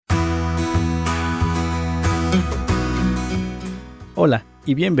Hola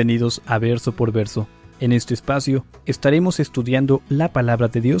y bienvenidos a Verso por Verso. En este espacio estaremos estudiando la Palabra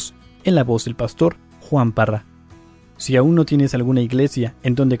de Dios en la voz del pastor Juan Parra. Si aún no tienes alguna iglesia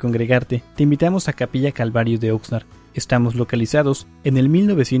en donde congregarte, te invitamos a Capilla Calvario de Oxnard. Estamos localizados en el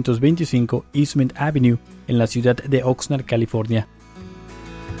 1925 Eastman Avenue, en la ciudad de Oxnard, California.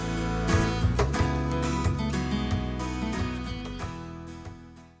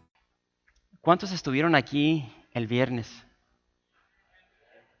 ¿Cuántos estuvieron aquí el viernes?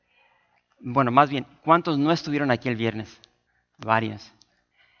 Bueno, más bien, ¿cuántos no estuvieron aquí el viernes? Varios.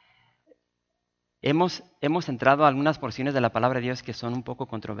 Hemos entrado a algunas porciones de la Palabra de Dios que son un poco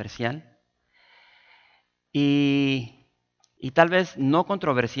controversial. Y tal vez no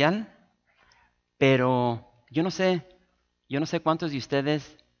controversial, pero yo no sé cuántos de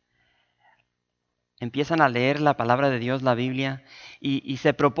ustedes empiezan a leer la Palabra de Dios, la Biblia, y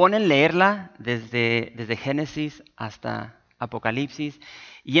se proponen leerla desde Génesis hasta Apocalipsis,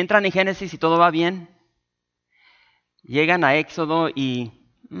 y entran en Génesis y todo va bien. Llegan a Éxodo y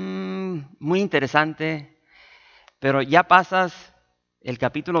muy interesante, pero ya pasas el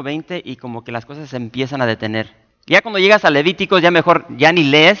capítulo 20 y como que las cosas se empiezan a detener. Ya cuando llegas a Levíticos ya mejor ya ni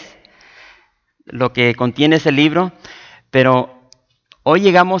lees lo que contiene ese libro, pero hoy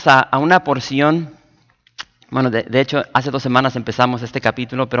llegamos a una porción. Bueno, de hecho, hace 2 semanas empezamos este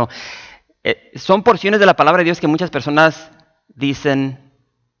capítulo, pero son porciones de la Palabra de Dios que muchas personas dicen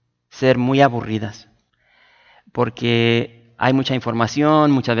ser muy aburridas, porque hay mucha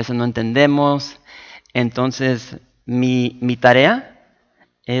información, muchas veces no entendemos. Entonces, mi tarea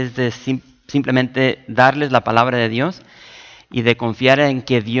es de simplemente darles la Palabra de Dios y de confiar en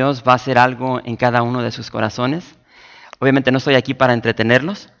que Dios va a hacer algo en cada uno de sus corazones. Obviamente no estoy aquí para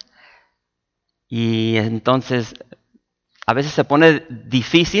entretenerlos. Y entonces, a veces se pone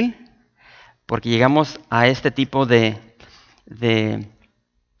difícil porque llegamos a este tipo de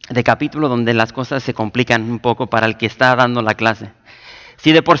capítulo donde las cosas se complican un poco para el que está dando la clase.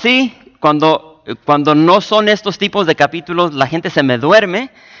 Si de por sí, cuando no son estos tipos de capítulos, la gente se me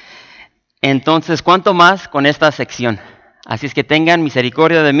duerme, entonces, ¿cuánto más con esta sección? Así es que tengan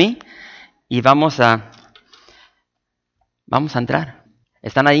misericordia de mí y vamos a entrar.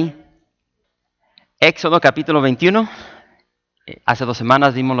 ¿Están ahí? Éxodo capítulo 21, hace 2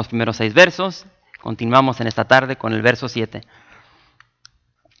 semanas vimos los primeros 6 versos, continuamos en esta tarde con el verso 7.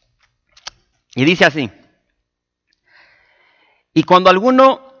 Y dice así: y cuando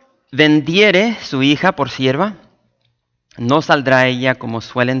alguno vendiere su hija por sierva, no saldrá ella como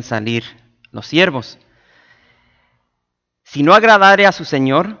suelen salir los siervos, si no agradare a su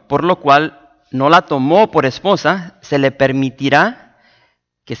señor, por lo cual no la tomó por esposa, se le permitirá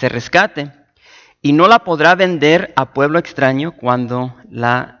que se rescate. Y no la podrá vender a pueblo extraño cuando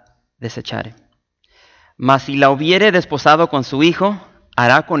la desechare. Mas si la hubiere desposado con su hijo,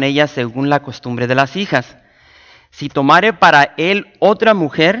 hará con ella según la costumbre de las hijas. Si tomare para él otra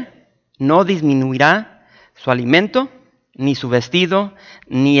mujer, no disminuirá su alimento, ni su vestido,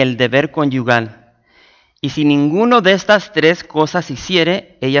 ni el deber conyugal. Y si ninguno de estas 3 cosas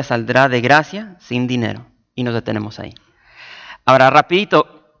hiciere, ella saldrá de gracia sin dinero. Y nos detenemos ahí. Ahora,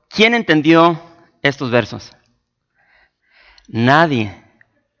 rapidito, ¿quién entendió estos versos? Nadie.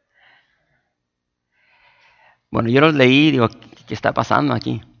 Bueno, yo los leí y digo, ¿qué está pasando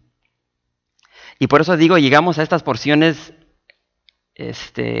aquí? Y por eso digo, llegamos a estas porciones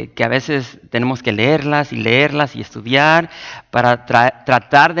que a veces tenemos que leerlas y estudiar para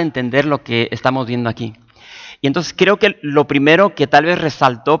tratar de entender lo que estamos viendo aquí. Y entonces creo que lo primero que tal vez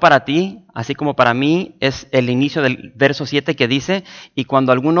resaltó para ti, así como para mí, es el inicio del verso 7 que dice: y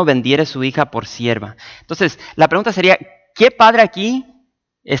cuando alguno vendiere su hija por sierva. Entonces, la pregunta sería, ¿qué padre aquí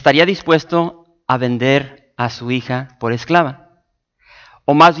estaría dispuesto a vender a su hija por esclava?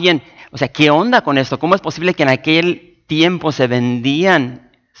 O más bien, ¿qué onda con esto? ¿Cómo es posible que en aquel tiempo se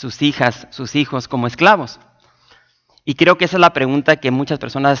vendían sus hijas, sus hijos como esclavos? Y creo que esa es la pregunta que muchas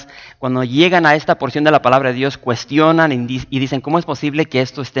personas, cuando llegan a esta porción de la Palabra de Dios, cuestionan y dicen, ¿cómo es posible que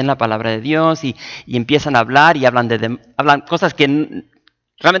esto esté en la Palabra de Dios? Y empiezan a hablar y hablan cosas que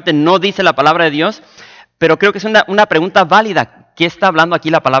realmente no dice la Palabra de Dios, pero creo que es una pregunta válida. ¿Qué está hablando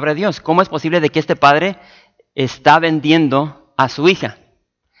aquí la Palabra de Dios? ¿Cómo es posible de que este padre está vendiendo a su hija?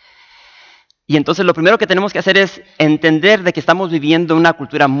 Y entonces lo primero que tenemos que hacer es entender de que estamos viviendo una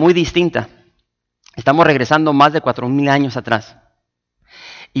cultura muy distinta. Estamos regresando más de 4,000 años atrás.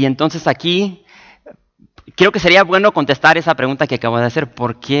 Y entonces aquí creo que sería bueno contestar esa pregunta que acabo de hacer.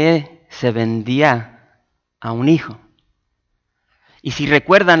 ¿Por qué se vendía a un hijo? Y si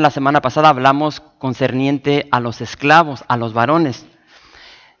recuerdan, la semana pasada hablamos concerniente a los esclavos, a los varones.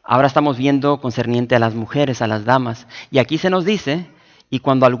 Ahora estamos viendo concerniente a las mujeres, a las damas. Y aquí se nos dice, y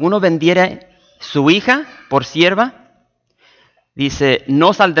cuando alguno vendiera su hija por sierva, dice,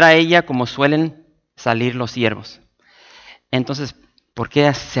 no saldrá ella como suelen salir los siervos. Entonces, ¿por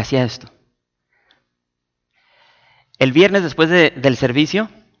qué se hacía esto? El viernes después del servicio,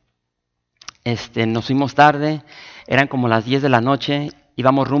 nos fuimos tarde, eran como las 10 de la noche,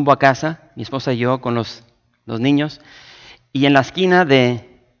 íbamos rumbo a casa, mi esposa y yo con los niños, y en la esquina de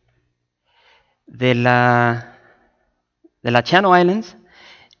la Channel Islands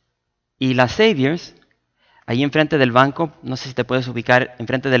y la Saviors, ahí enfrente del banco, no sé si te puedes ubicar,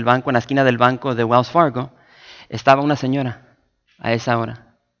 enfrente del banco, en la esquina del banco de Wells Fargo, estaba una señora a esa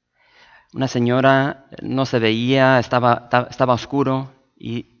hora. Una señora, no se veía, estaba oscuro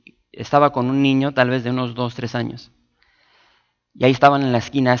y estaba con un niño tal vez de unos 2, 3 años. Y ahí estaban en la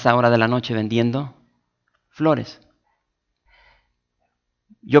esquina a esa hora de la noche vendiendo flores.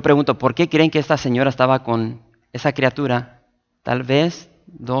 Yo pregunto, ¿por qué creen que esta señora estaba con esa criatura, tal vez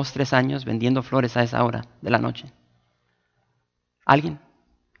 2, 3 años, vendiendo flores a esa hora de la noche? ¿Alguien?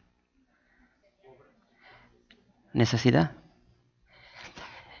 Necesidad.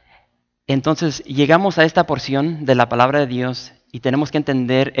 Entonces llegamos a esta porción de la palabra de Dios y tenemos que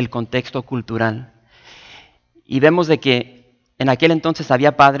entender el contexto cultural. Y vemos de que en aquel entonces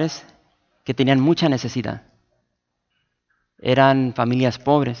había padres que tenían mucha necesidad. Eran familias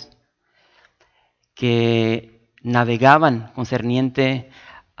pobres que navegaban concerniente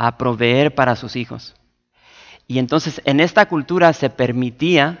a proveer para sus hijos. Y entonces en esta cultura se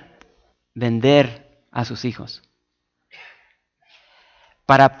permitía vender a sus hijos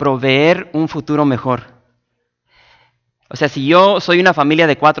para proveer un futuro mejor. O sea, si yo soy una familia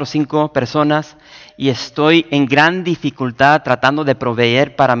de 4 o 5 personas y estoy en gran dificultad tratando de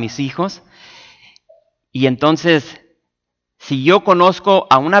proveer para mis hijos, y entonces, si yo conozco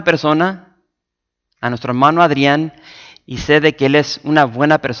a una persona, a nuestro hermano Adrián, y sé de que él es una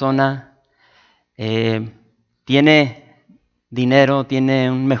buena persona, tiene dinero, tiene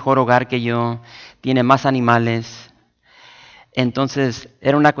un mejor hogar que yo, tiene más animales. Entonces,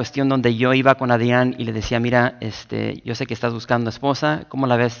 era una cuestión donde yo iba con Adrián y le decía, mira, yo sé que estás buscando esposa, ¿cómo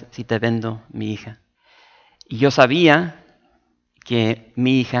la ves si te vendo mi hija? Y yo sabía que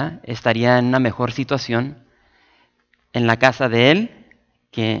mi hija estaría en una mejor situación en la casa de él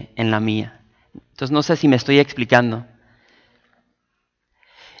que en la mía. Entonces, no sé si me estoy explicando.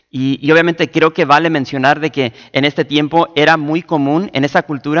 Y obviamente creo que vale mencionar de que en este tiempo era muy común, en esa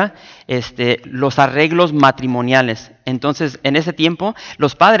cultura, los arreglos matrimoniales. Entonces, en ese tiempo,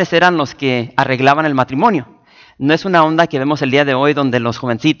 los padres eran los que arreglaban el matrimonio. No es una onda que vemos el día de hoy donde los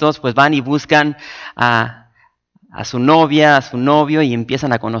jovencitos pues van y buscan a su novia, a su novio y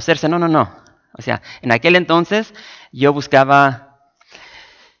empiezan a conocerse. No. O sea, en aquel entonces yo buscaba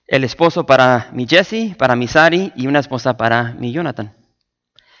el esposo para mi Jessie, para mi Sari y una esposa para mi Jonathan.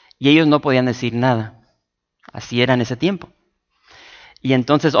 Y ellos no podían decir nada. Así era en ese tiempo. Y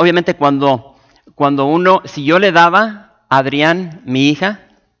entonces, obviamente, cuando si yo le daba a Adrián, mi hija,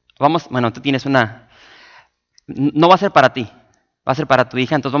 tú tienes una, no va a ser para ti, va a ser para tu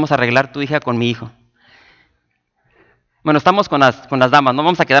hija, entonces vamos a arreglar tu hija con mi hijo. Bueno, estamos con las damas, no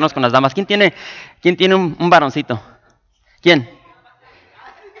vamos a quedarnos con las damas. ¿Quién tiene un varoncito? ¿Quién?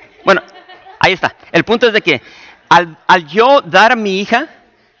 Bueno, ahí está. El punto es de que al yo dar a mi hija,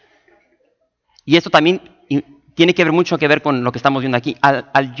 y esto también tiene que ver mucho que ver con lo que estamos viendo aquí.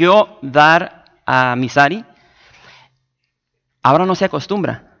 Al yo dar a mi Sari, ahora no se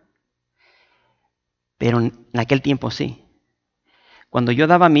acostumbra. Pero en aquel tiempo sí. Cuando yo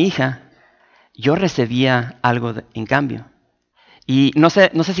daba a mi hija, yo recibía algo en cambio. Y no sé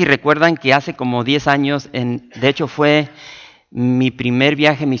si recuerdan que hace como 10 años, de hecho fue mi primer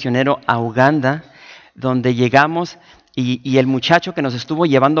viaje misionero a Uganda, donde llegamos. Y el muchacho que nos estuvo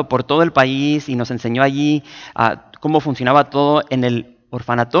llevando por todo el país y nos enseñó allí cómo funcionaba todo en el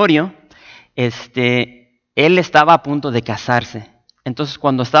orfanatorio, él estaba a punto de casarse. Entonces,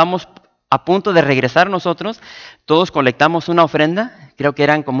 cuando estábamos a punto de regresar nosotros, todos colectamos una ofrenda, creo que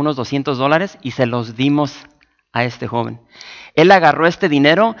eran como unos $200, y se los dimos a este joven. Él agarró este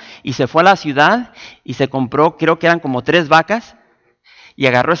dinero y se fue a la ciudad y se compró, creo que eran como 3 vacas, y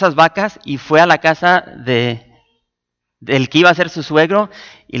agarró esas vacas y fue a la casa del que iba a ser su suegro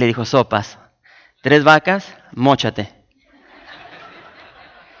y le dijo, sopas, 3 vacas, móchate.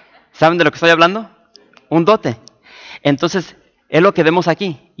 ¿Saben de lo que estoy hablando? Un dote. Entonces, es lo que vemos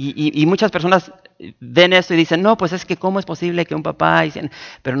aquí. Y muchas personas ven esto y dicen, no, pues es que cómo es posible que un papá,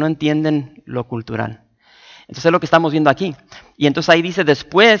 pero no entienden lo cultural. Entonces es lo que estamos viendo aquí. Y entonces ahí dice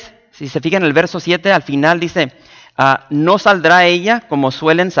después, si se fijan en el verso 7, al final dice, no saldrá ella como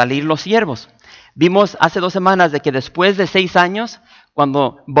suelen salir los siervos. Vimos hace 2 semanas de que después de 6 años,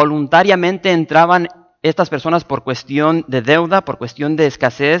 cuando voluntariamente entraban estas personas por cuestión de deuda, por cuestión de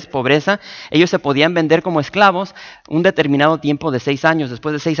escasez, pobreza, ellos se podían vender como esclavos un determinado tiempo de 6 años.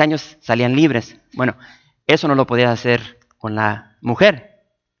 Después de 6 años salían libres. Bueno, eso no lo podía hacer con la mujer.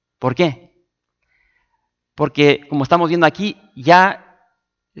 ¿Por qué? Porque, como estamos viendo aquí, ya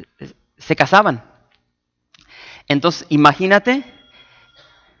se casaban. Entonces, imagínate,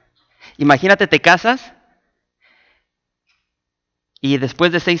 te casas y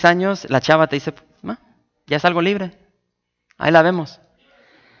después de 6 años la chava te dice, ya salgo libre, ahí la vemos.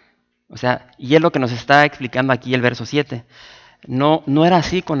 O sea, y es lo que nos está explicando aquí el verso 7. No era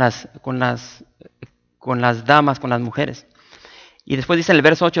así con las damas, con las mujeres. Y después dice en el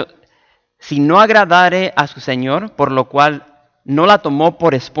verso 8, si no agradare a su señor, por lo cual no la tomó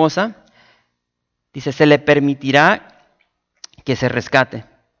por esposa, dice, se le permitirá que se rescate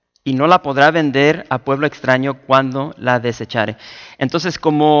y no la podrá vender a pueblo extraño cuando la desechare. Entonces,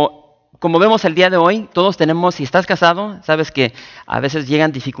 como vemos el día de hoy, todos tenemos, si estás casado, sabes que a veces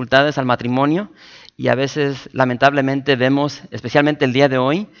llegan dificultades al matrimonio y a veces, lamentablemente, vemos, especialmente el día de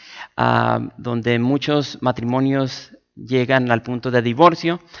hoy, donde muchos matrimonios llegan al punto de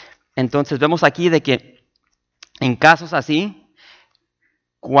divorcio. Entonces, vemos aquí de que en casos así,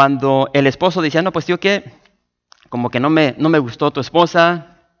 cuando el esposo dice, no, pues tío, que como que no me gustó tu esposa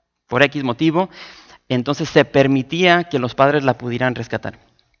por X motivo, entonces se permitía que los padres la pudieran rescatar.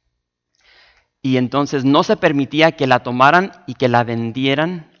 Y entonces no se permitía que la tomaran y que la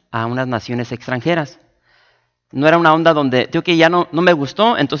vendieran a unas naciones extranjeras. No era una onda donde, tío, que ya no me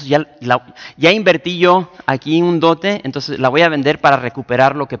gustó, entonces ya invertí yo aquí un dote, entonces la voy a vender para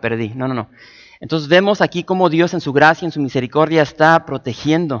recuperar lo que perdí. No. Entonces vemos aquí cómo Dios en su gracia, en su misericordia, está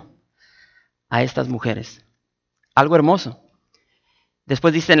protegiendo a estas mujeres. Algo hermoso.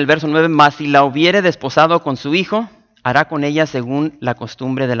 Después dice en el verso 9, mas si la hubiere desposado con su hijo, hará con ella según la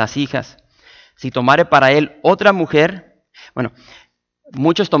costumbre de las hijas. Si tomare para él otra mujer, bueno,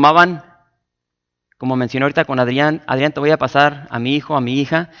 muchos tomaban, como mencioné ahorita con Adrián, te voy a pasar a mi hijo, a mi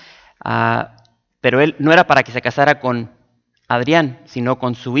hija, pero él no era para que se casara con Adrián, sino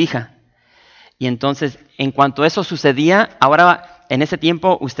con su hija. Y entonces, en cuanto eso sucedía, ahora en ese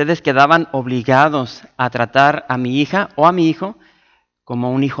tiempo ustedes quedaban obligados a tratar a mi hija o a mi hijo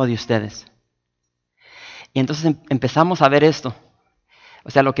como un hijo de ustedes. Y entonces empezamos a ver esto.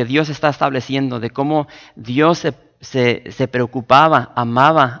 O sea, lo que Dios está estableciendo, de cómo Dios se preocupaba,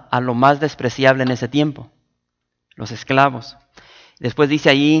 amaba a lo más despreciable en ese tiempo, los esclavos. Después dice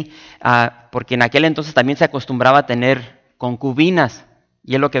ahí, porque en aquel entonces también se acostumbraba a tener concubinas.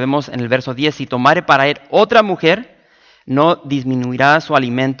 Y es lo que vemos en el verso 10, si tomare para él otra mujer, no disminuirá su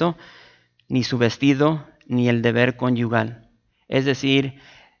alimento, ni su vestido, ni el deber conyugal. Es decir,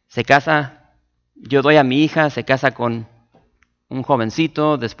 se casa, yo doy a mi hija, se casa con un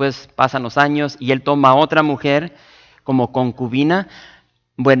jovencito, después pasan los años y él toma a otra mujer como concubina.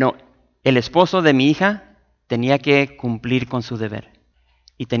 Bueno, el esposo de mi hija tenía que cumplir con su deber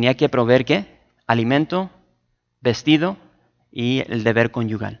y tenía que proveer, ¿qué? Alimento, vestido y el deber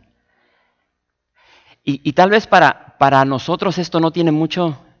conyugal. Y tal vez para nosotros esto no tiene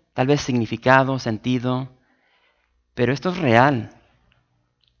mucho, tal vez significado, sentido, pero esto es real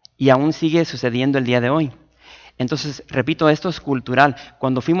y aún sigue sucediendo el día de hoy. Entonces, repito, esto es cultural.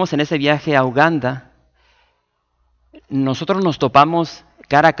 Cuando fuimos en ese viaje a Uganda, nosotros nos topamos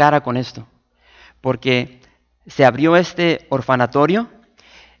cara a cara con esto, porque se abrió este orfanatorio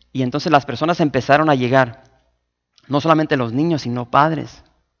y entonces las personas empezaron a llegar, no solamente los niños, sino padres,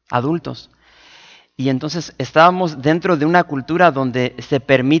 adultos. Y entonces estábamos dentro de una cultura donde se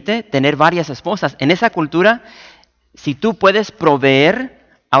permite tener varias esposas. En esa cultura, si tú puedes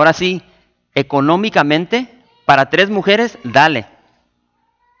proveer, ahora sí, económicamente, para 3 mujeres, dale.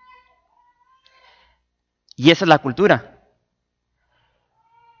 Y esa es la cultura.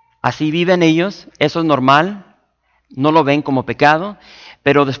 Así viven ellos, eso es normal, no lo ven como pecado,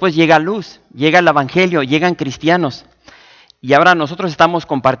 pero después llega luz, llega el evangelio, llegan cristianos. Y ahora nosotros estamos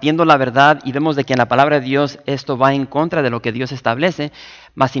compartiendo la verdad y vemos de que en la palabra de Dios esto va en contra de lo que Dios establece,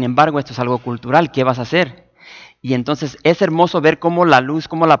 mas sin embargo esto es algo cultural, ¿qué vas a hacer? Y entonces es hermoso ver cómo la luz,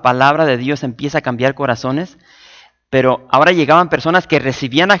 cómo la palabra de Dios empieza a cambiar corazones, pero ahora llegaban personas que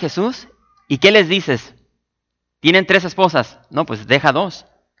recibían a Jesús y ¿qué les dices? ¿Tienen 3 esposas? No, pues deja 2.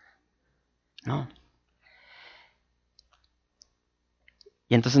 No.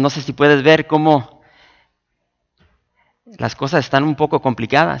 Y entonces no sé si puedes ver cómo las cosas están un poco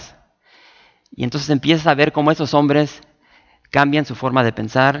complicadas. Y entonces empiezas a ver cómo esos hombres cambian su forma de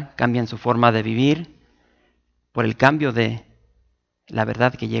pensar, cambian su forma de vivir. por el cambio de la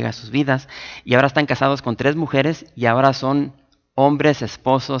verdad que llega a sus vidas. Y ahora están casados con 3 mujeres y ahora son hombres,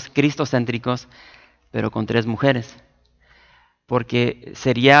 esposos, cristocéntricos, pero con 3 mujeres. Porque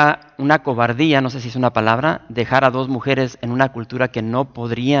sería una cobardía, no sé si es una palabra, dejar a 2 mujeres en una cultura que no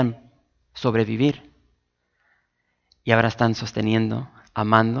podrían sobrevivir. Y ahora están sosteniendo,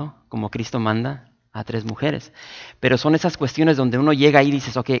 amando, como Cristo manda, a 3 mujeres. Pero son esas cuestiones donde uno llega y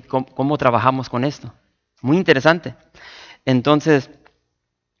dices, ok, ¿cómo trabajamos con esto? Muy interesante. Entonces,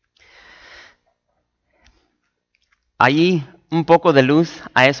 ahí un poco de luz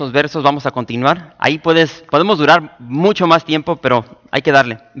a esos versos, vamos a continuar. Ahí podemos durar mucho más tiempo, pero hay que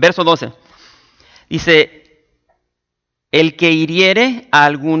darle. Verso 12. Dice, el que hiriere a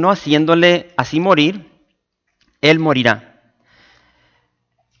alguno haciéndole así morir, él morirá.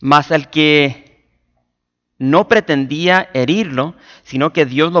 Mas el que no pretendía herirlo, sino que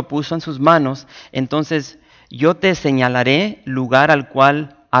Dios lo puso en sus manos, entonces yo te señalaré lugar al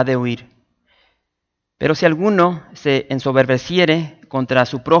cual ha de huir. Pero si alguno se ensoberbeciere contra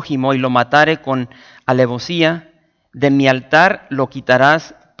su prójimo y lo matare con alevosía, de mi altar lo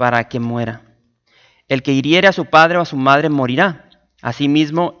quitarás para que muera. El que hiriere a su padre o a su madre morirá.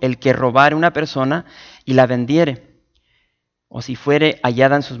 Asimismo, el que robare una persona y la vendiere, o si fuere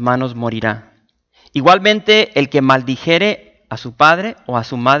hallada en sus manos, morirá. Igualmente, el que maldijere a su padre o a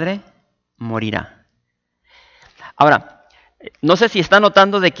su madre, morirá. Ahora, no sé si está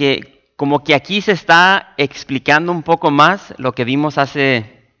notando de que como que aquí se está explicando un poco más lo que vimos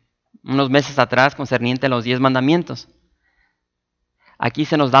hace unos meses atrás concerniente a los 10 mandamientos. Aquí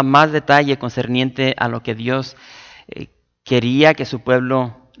se nos da más detalle concerniente a lo que Dios quería que su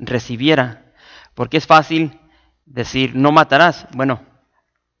pueblo recibiera. Porque es fácil decir, no matarás. Bueno,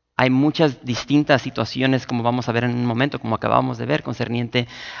 hay muchas distintas situaciones, como vamos a ver en un momento, como acabamos de ver, concerniente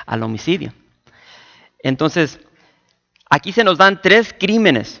al homicidio. Entonces, aquí se nos dan 3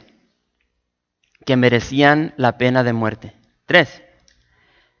 crímenes que merecían la pena de muerte. 3.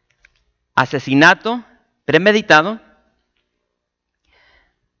 Asesinato premeditado,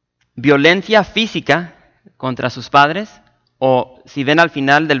 violencia física contra sus padres, o si ven al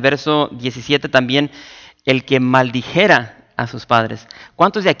final del verso 17 también, el que maldijera a sus padres.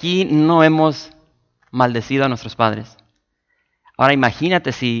 ¿Cuántos de aquí no hemos maldecido a nuestros padres? Ahora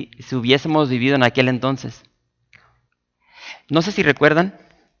imagínate si hubiésemos vivido en aquel entonces. No sé si recuerdan,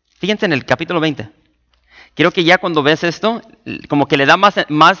 fíjense en el capítulo 20. Creo que ya cuando ves esto, como que le da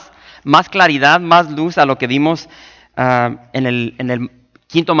más claridad, más luz a lo que vimos en el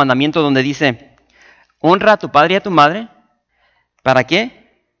 5º mandamiento, donde dice, honra a tu padre y a tu madre. ¿Para qué?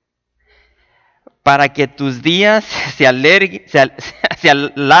 Para que tus días se alarguen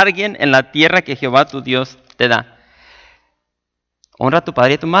en la tierra que Jehová tu Dios te da. Honra a tu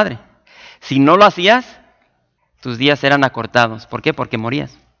padre y a tu madre. Si no lo hacías, tus días eran acortados. ¿Por qué? Porque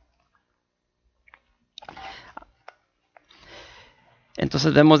morías.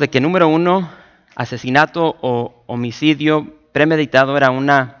 Entonces vemos de que número 1, asesinato o homicidio premeditado era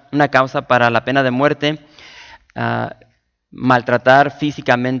una causa para la pena de muerte. Maltratar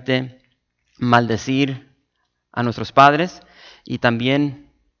físicamente, maldecir a nuestros padres, y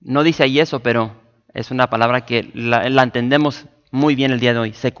también, no dice ahí eso, pero es una palabra que la entendemos muy bien el día de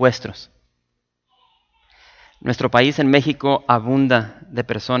hoy, secuestros. Nuestro país en México abunda de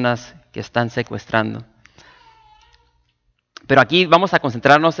personas que están secuestrando. Pero aquí vamos a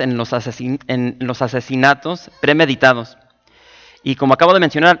concentrarnos en los asesinatos premeditados. Y como acabo de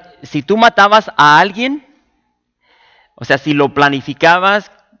mencionar, si tú matabas a alguien, o sea, si lo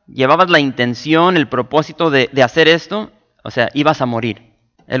planificabas, llevabas la intención, el propósito de hacer esto, o sea, ibas a morir.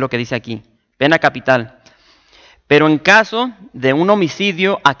 Es lo que dice aquí. Pena capital. Pero en caso de un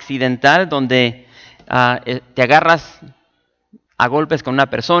homicidio accidental donde te agarras a golpes con una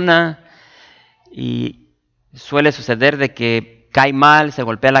persona y suele suceder de que cae mal, se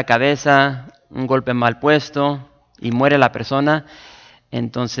golpea la cabeza, un golpe mal puesto y muere la persona,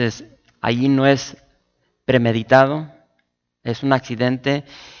 entonces allí no es premeditado, es un accidente,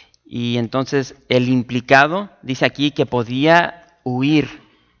 y entonces el implicado dice aquí que podía huir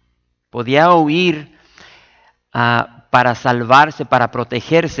para salvarse, para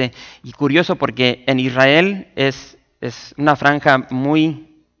protegerse. Y curioso porque en Israel es una franja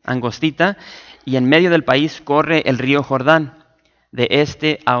muy angostita y en medio del país corre el río Jordán de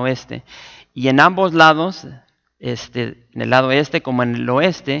este a oeste. Y en ambos lados, en el lado este como en el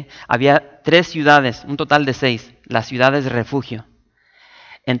oeste, había 3 ciudades, un total de 6, las ciudades de refugio.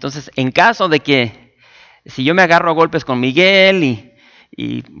 Entonces, en caso de que si yo me agarro a golpes con Miguel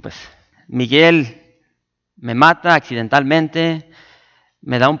y pues Miguel me mata accidentalmente,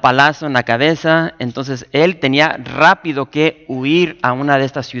 me da un palazo en la cabeza. Entonces él tenía rápido que huir a una de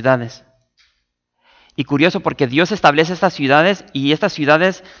estas ciudades. Y curioso porque Dios establece estas ciudades y estas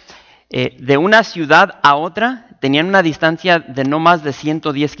ciudades de una ciudad a otra tenían una distancia de no más de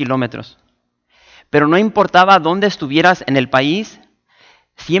 110 kilómetros. Pero no importaba dónde estuvieras en el país,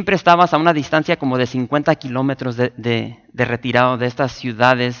 siempre estabas a una distancia como de 50 kilómetros de retirado de estas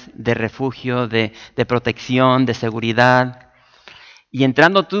ciudades de refugio, de protección, de seguridad. Y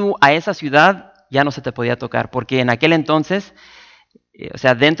entrando tú a esa ciudad ya no se te podía tocar, porque en aquel entonces, o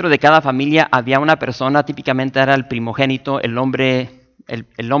sea, dentro de cada familia había una persona, típicamente era el primogénito, el hombre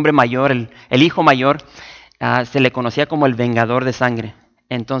mayor, el hijo mayor, se le conocía como el vengador de sangre.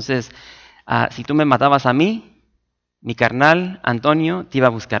 Entonces, si tú me matabas a mí, mi carnal, Antonio, te iba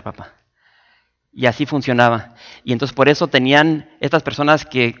a buscar, papá. Y así funcionaba. Y entonces por eso tenían, estas personas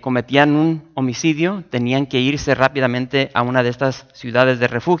que cometían un homicidio, tenían que irse rápidamente a una de estas ciudades de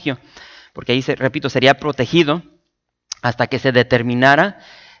refugio, porque ahí, repito, sería protegido hasta que se determinara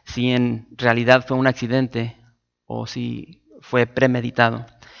si en realidad fue un accidente o si fue premeditado.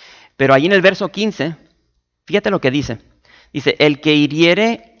 Pero ahí en el verso 15, fíjate lo que dice. Dice, el que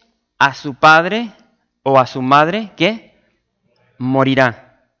hiriere a su padre o a su madre, ¿qué? Morirá.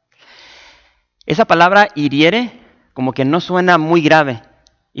 Esa palabra hiriere como que no suena muy grave.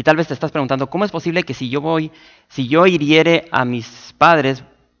 Y tal vez te estás preguntando, ¿cómo es posible que si yo hiriere a mis padres,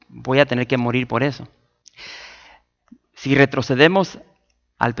 voy a tener que morir por eso? Si retrocedemos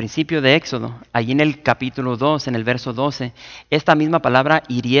al principio de Éxodo, allí en el capítulo 2, en el verso 12, esta misma palabra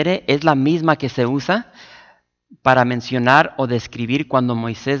hiriere es la misma que se usa para mencionar o describir cuando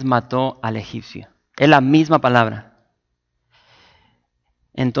Moisés mató al egipcio. Es la misma palabra.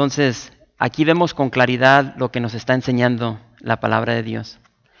 Entonces, aquí vemos con claridad lo que nos está enseñando la palabra de Dios.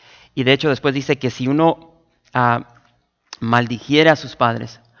 Y de hecho después dice que si uno maldijera a sus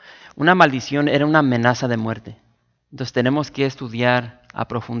padres, una maldición era una amenaza de muerte. Entonces tenemos que estudiar a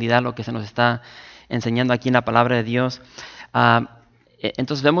profundidad lo que se nos está enseñando aquí en la palabra de Dios.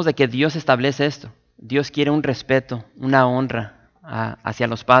 Entonces vemos de que Dios establece esto. Dios quiere un respeto, una honra hacia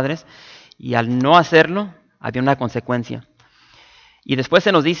los padres, y al no hacerlo había una consecuencia. Y después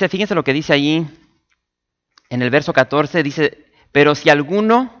se nos dice, fíjense lo que dice allí en el verso 14, dice, pero si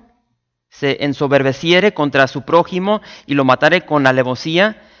alguno se ensoberbeciere contra su prójimo y lo matare con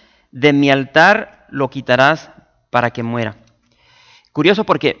alevosía, de mi altar lo quitarás para que muera. Curioso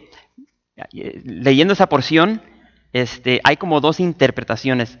porque leyendo esa porción, hay como dos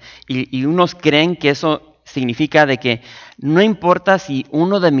interpretaciones y unos creen que eso significa de que no importa si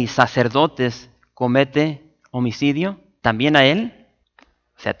uno de mis sacerdotes comete homicidio, también a él,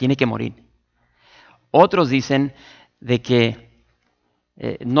 o sea, tiene que morir. Otros dicen de que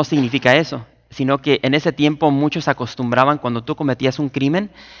no significa eso, sino que en ese tiempo muchos acostumbraban, cuando tú cometías un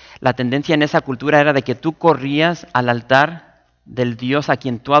crimen, la tendencia en esa cultura era de que tú corrías al altar del Dios a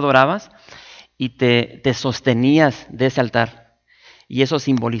quien tú adorabas y te sostenías de ese altar. Y eso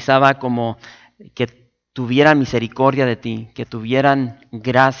simbolizaba como que tuvieran misericordia de ti, que tuvieran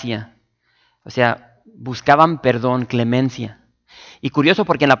gracia. O sea, buscaban perdón, clemencia. Y curioso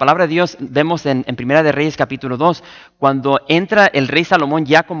porque en la palabra de Dios vemos en Primera de Reyes capítulo 2, cuando entra el rey Salomón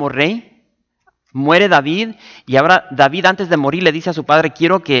ya como rey, muere David, y ahora David antes de morir le dice a su padre,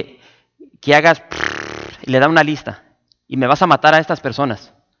 quiero que hagas, y le da una lista, y me vas a matar a estas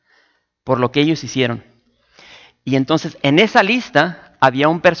personas por lo que ellos hicieron. Y entonces en esa lista había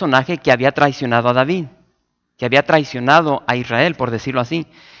un personaje que había traicionado a David, que había traicionado a Israel, por decirlo así.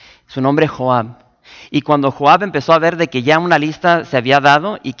 Su nombre es Joab. Y cuando Joab empezó a ver de que ya una lista se había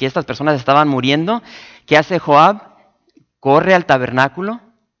dado y que estas personas estaban muriendo, ¿qué hace Joab? Corre al tabernáculo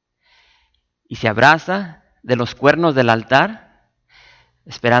y se abraza de los cuernos del altar,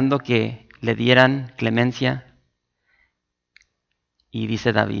 esperando que le dieran clemencia. Y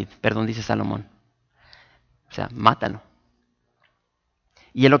dice dice Salomón, o sea, mátalo.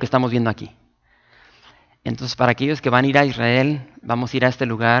 Y es lo que estamos viendo aquí. Entonces, para aquellos que van a ir a Israel, vamos a ir a este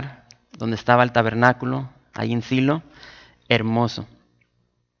lugar donde estaba el tabernáculo, ahí en Silo, hermoso.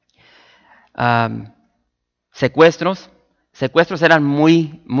 Secuestros eran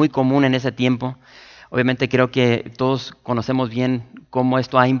muy, muy común en ese tiempo. Obviamente creo que todos conocemos bien cómo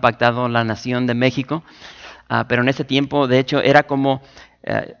esto ha impactado la nación de México, pero en ese tiempo, de hecho, era como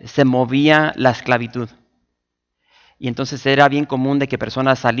se movía la esclavitud. Y entonces era bien común de que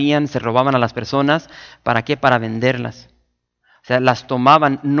personas salían, se robaban a las personas, ¿para qué? Para venderlas. O sea, las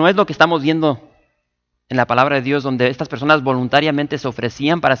tomaban. No es lo que estamos viendo en la palabra de Dios, donde estas personas voluntariamente se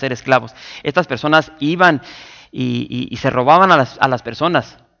ofrecían para ser esclavos. Estas personas iban y se robaban a las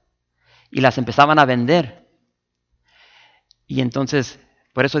personas y las empezaban a vender. Y entonces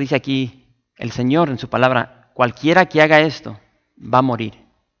Por eso dice aquí el Señor en su palabra, cualquiera que haga esto va a morir.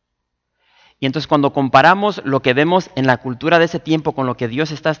 Y entonces cuando comparamos lo que vemos en la cultura de ese tiempo con lo que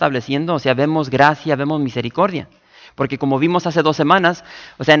Dios está estableciendo, o sea, vemos gracia, vemos misericordia. Porque como vimos hace 2 semanas,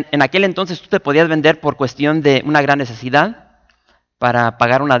 o sea, en aquel entonces tú te podías vender por cuestión de una gran necesidad, para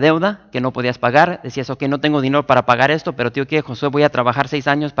pagar una deuda que no podías pagar. Decías, ok, no tengo dinero para pagar esto, pero tío, ¿qué, Josué? Voy a trabajar 6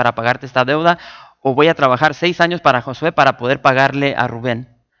 años para pagarte esta deuda, o voy a trabajar 6 años para Josué para poder pagarle a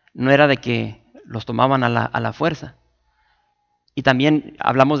Rubén. No era de que los tomaban a la fuerza. Y también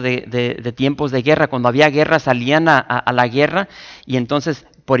hablamos de tiempos de guerra. Cuando había guerra salían a la guerra, y entonces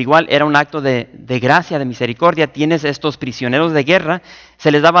por igual era un acto de gracia, de misericordia. Tienes estos prisioneros de guerra,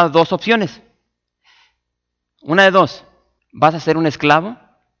 se les daba 2 opciones. Una de 2. ¿Vas a ser un esclavo?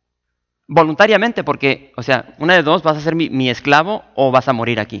 Voluntariamente, porque, o sea, una de 2, ¿vas a ser mi esclavo o vas a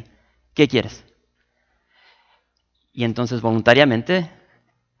morir aquí? ¿Qué quieres? Y entonces voluntariamente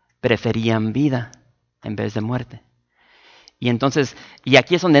preferían vida en vez de muerte. Y entonces, y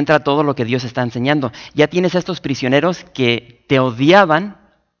aquí es donde entra todo lo que Dios está enseñando. Ya tienes estos prisioneros que te odiaban,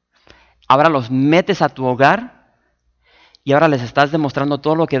 ahora los metes a tu hogar, y ahora les estás demostrando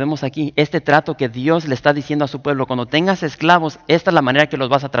todo lo que vemos aquí. Este trato que Dios le está diciendo a su pueblo. Cuando tengas esclavos, esta es la manera que los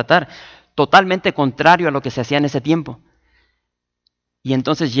vas a tratar. Totalmente contrario a lo que se hacía en ese tiempo. Y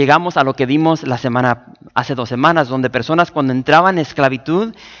entonces llegamos a lo que vimos hace 2 semanas, donde personas cuando entraban en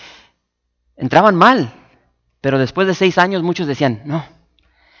esclavitud, entraban mal. Pero después de 6 años muchos decían, no,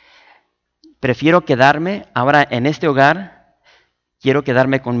 prefiero quedarme ahora en este hogar, quiero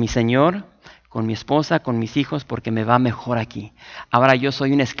quedarme con mi Señor, con mi esposa, con mis hijos, porque me va mejor aquí. Ahora yo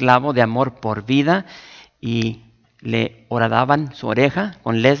soy un esclavo de amor por vida. Y le horadaban su oreja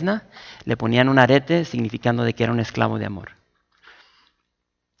con lesna, le ponían un arete significando de que era un esclavo de amor.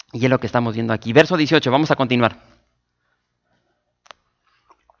 Y es lo que estamos viendo aquí. Verso 18, vamos a continuar.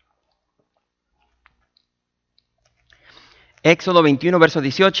 Éxodo 21, verso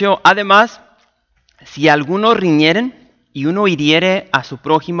 18. Además, si algunos riñeren y uno hiriere a su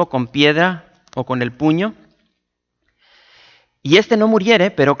prójimo con piedra o con el puño, y éste no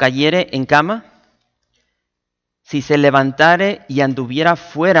muriere, pero cayere en cama, si se levantare y anduviere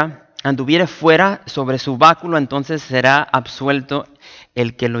fuera sobre su báculo, entonces será absuelto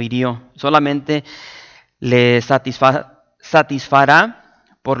el que lo hirió. Solamente le satisfará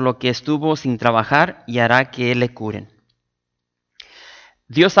por lo que estuvo sin trabajar y hará que le curen.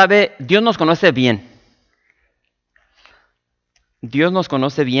 Dios nos conoce bien. Dios nos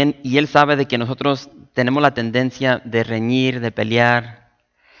conoce bien y Él sabe de que nosotros tenemos la tendencia de reñir, de pelear.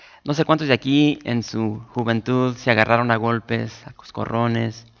 No sé cuántos de aquí en su juventud se agarraron a golpes, a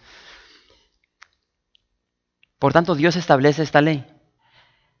coscorrones. Por tanto, Dios establece esta ley.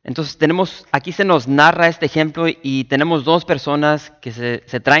 Entonces aquí se nos narra este ejemplo y tenemos 2 personas que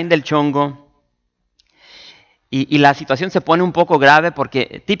se traen del chongo. Y la situación se pone un poco grave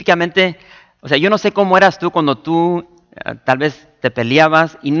porque típicamente, o sea, yo no sé cómo eras tú cuando tú tal vez te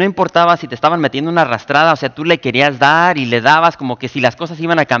peleabas y no importaba si te estaban metiendo una arrastrada, o sea, tú le querías dar y le dabas como que si las cosas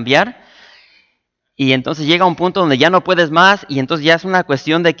iban a cambiar. Y entonces llega un punto donde ya no puedes más y entonces ya es una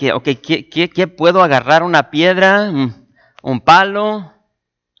cuestión de que, ok, ¿qué puedo agarrar? ¿Una piedra? ¿Un palo?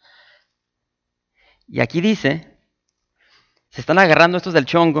 Y aquí dice, se están agarrando estos del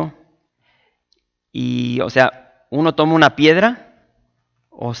chongo y, o sea, uno toma una piedra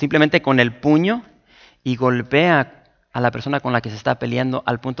o simplemente con el puño y golpea a la persona con la que se está peleando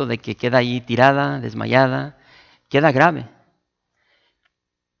al punto de que queda ahí tirada, desmayada, queda grave.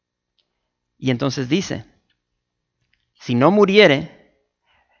 Y entonces dice, si no muriere,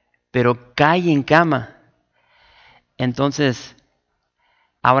 pero cae en cama, entonces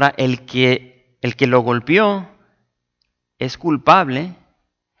ahora el que lo golpeó es culpable,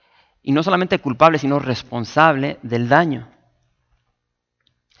 y no solamente culpable, sino responsable del daño.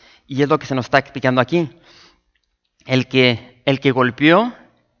 Y es lo que se nos está explicando aquí. El que golpeó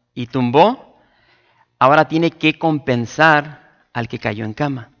y tumbó, ahora tiene que compensar al que cayó en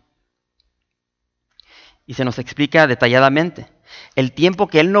cama. Y se nos explica detalladamente. El tiempo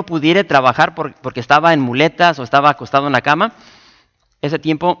que él no pudiera trabajar porque estaba en muletas o estaba acostado en la cama, ese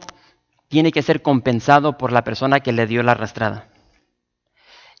tiempo tiene que ser compensado por la persona que le dio la arrastrada.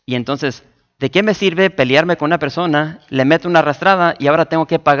 Y entonces, ¿de qué me sirve pelearme con una persona, le meto una arrastrada y ahora tengo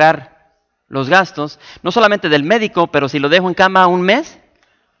que pagar los gastos, no solamente del médico, pero si lo dejo en cama 1 mes,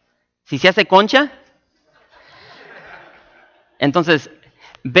 si se hace concha? Entonces,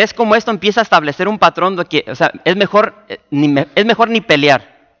 ¿ves cómo esto empieza a establecer un patrón de que, o sea, es mejor ni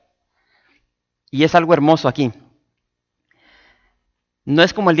pelear? Y es algo hermoso aquí. No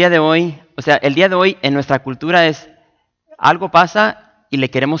es como el día de hoy, o sea, el día de hoy en nuestra cultura es, algo pasa y le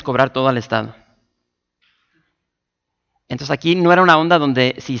queremos cobrar todo al Estado. Entonces aquí no era una onda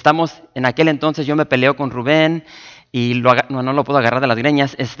donde si estamos en aquel entonces yo me peleo con Rubén y no lo puedo agarrar de las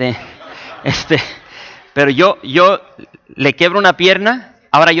greñas, pero yo le quebro una pierna,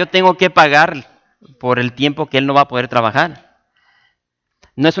 ahora yo tengo que pagar por el tiempo que él no va a poder trabajar.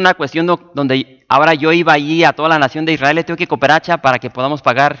 No es una cuestión donde ahora yo iba allí a toda la nación de Israel, le tengo que cooperar para que podamos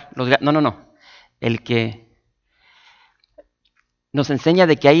pagar los gastos. No. El que nos enseña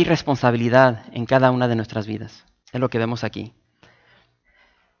de que hay responsabilidad en cada una de nuestras vidas. Es lo que vemos aquí.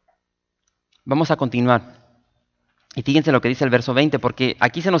 Vamos a continuar. Y fíjense lo que dice el verso 20, porque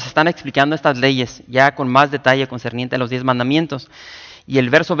aquí se nos están explicando estas leyes ya con más detalle concerniente a los 10 mandamientos. Y el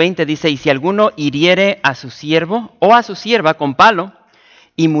verso 20 dice, y si alguno hiriere a su siervo o a su sierva con palo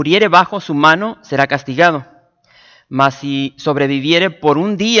y muriere bajo su mano, será castigado. Mas si sobreviviere por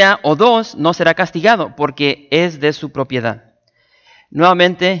un día o dos, no será castigado, porque es de su propiedad.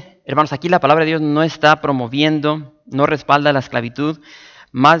 Nuevamente, hermanos, aquí la palabra de Dios no está promoviendo, no respalda la esclavitud,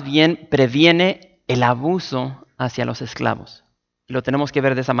 más bien previene el abuso hacia los esclavos. Y lo tenemos que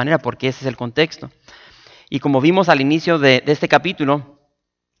ver de esa manera porque ese es el contexto. Y como vimos al inicio de este capítulo,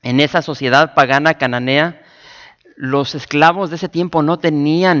 en esa sociedad pagana cananea, los esclavos de ese tiempo no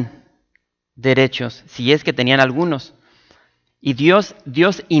tenían derechos, si es que tenían algunos. Y Dios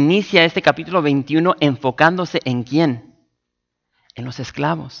inicia este capítulo 21 enfocándose en ¿quién? En los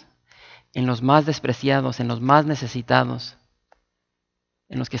esclavos, en los más despreciados, en los más necesitados,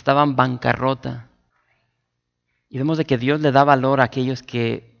 en los que estaban bancarrota. Y vemos de que Dios le da valor a aquellos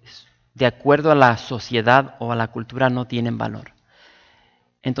que, de acuerdo a la sociedad o a la cultura, no tienen valor.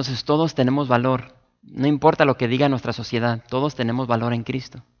 Entonces todos tenemos valor. No importa lo que diga nuestra sociedad, todos tenemos valor en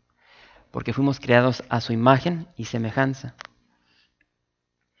Cristo. Porque fuimos creados a su imagen y semejanza.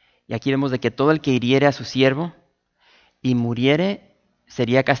 Y aquí vemos de que todo el que hiriere a su siervo y muriere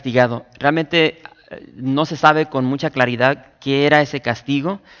sería castigado. Realmente no se sabe con mucha claridad qué era ese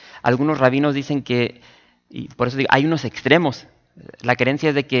castigo. Algunos rabinos dicen que, y por eso digo, hay unos extremos. La creencia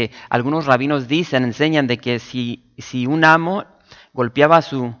es de que algunos rabinos enseñan de que si un amo golpeaba a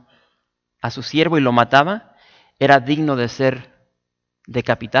su siervo y lo mataba, era digno de ser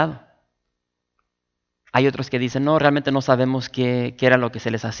decapitado. Hay otros que dicen, no, realmente no sabemos qué era lo que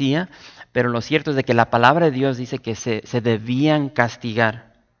se les hacía, pero lo cierto es de que la palabra de Dios dice que se debían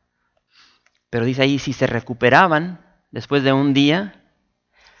castigar. Pero dice ahí, si se recuperaban después de un día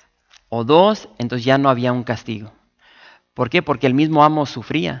o dos, entonces ya no había un castigo. ¿Por qué? Porque el mismo amo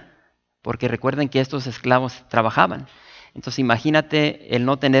sufría, porque recuerden que estos esclavos trabajaban. Entonces imagínate el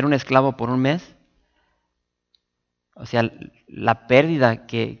no tener un esclavo por un mes. O sea, la pérdida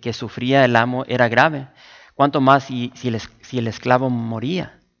que sufría el amo era grave. ¿Cuánto más si el esclavo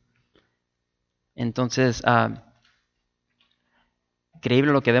moría? Entonces,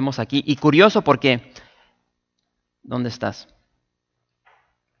 increíble lo que vemos aquí. Y curioso porque, ¿dónde estás?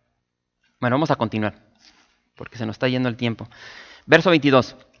 Bueno, vamos a continuar, porque se nos está yendo el tiempo. Verso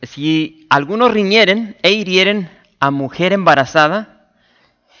 22. Si algunos riñeren e hirieren a mujer embarazada,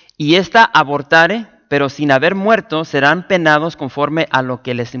 y ésta abortare, pero sin haber muerto, serán penados conforme a lo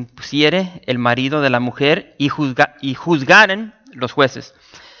que les impusiere el marido de la mujer y juzgaren los jueces.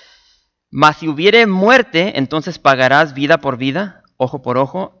 Mas si hubiere muerte, entonces pagarás vida por vida, ojo por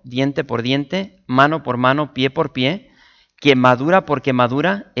ojo, diente por diente, mano por mano, pie por pie, quemadura por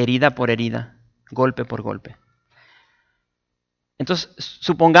quemadura, herida por herida, golpe por golpe. Entonces,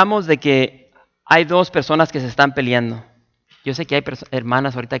 supongamos de que hay dos personas que se están peleando. Yo sé que hay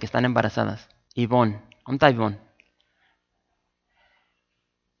hermanas ahorita que están embarazadas. Ivonne, ¿dónde está Ivonne?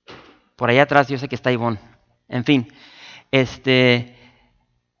 Por allá atrás yo sé que está Ivonne. En fin,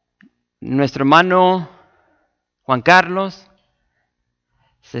 nuestro hermano Juan Carlos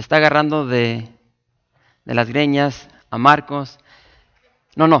se está agarrando de las greñas a Marcos.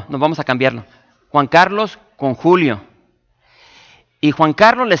 No, nos vamos a cambiarlo. Juan Carlos con Julio. Y Juan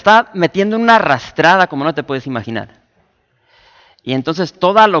Carlos le está metiendo una arrastrada como no te puedes imaginar. Y entonces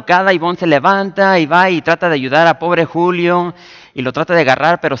toda alocada Ivonne se levanta y va y trata de ayudar a pobre Julio y lo trata de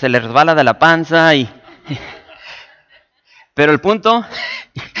agarrar, pero se le resbala de la panza. Pero el punto,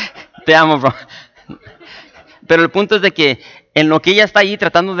 te amo, bro. Pero el punto es de que en lo que ella está ahí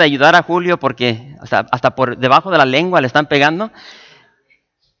tratando de ayudar a Julio, porque hasta por debajo de la lengua le están pegando,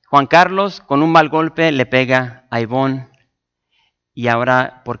 Juan Carlos con un mal golpe le pega a Ivonne. Y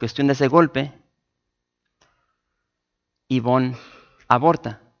ahora, por cuestión de ese golpe, Ivonne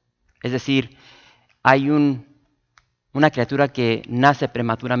aborta. Es decir, hay una criatura que nace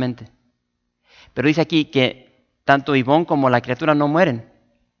prematuramente. Pero dice aquí que tanto Ivonne como la criatura no mueren.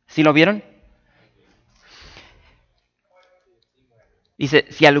 ¿Sí lo vieron? Dice,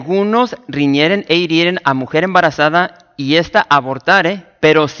 si algunos riñeren e hirieren a mujer embarazada y ésta abortare,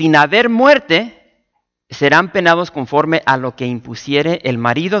 pero sin haber muerte, serán penados conforme a lo que impusiere el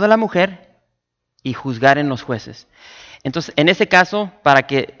marido de la mujer y juzgaren los jueces. Entonces, en ese caso, para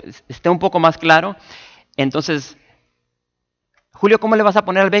que esté un poco más claro, entonces, Julio, ¿cómo le vas a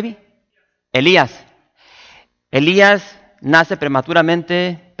poner al baby? Elías. Elías nace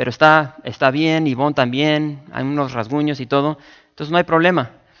prematuramente, pero está bien, Ivonne también, hay unos rasguños y todo, entonces no hay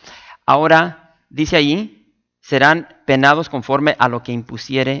problema. Ahora, dice ahí, serán penados conforme a lo que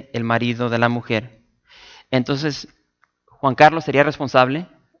impusiere el marido de la mujer. Entonces, Juan Carlos sería responsable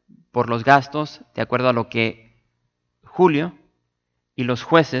por los gastos de acuerdo a lo que Julio y los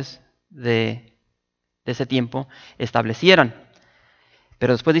jueces de ese tiempo establecieran.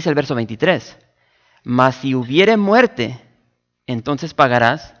 Pero después dice el verso 23, mas si hubiere muerte, entonces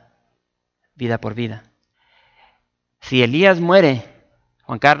pagarás vida por vida. Si Elías muere,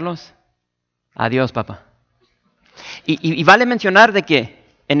 Juan Carlos, adiós, papá. Y vale mencionar de que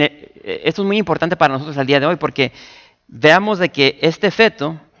esto es muy importante para nosotros al día de hoy, porque veamos de que este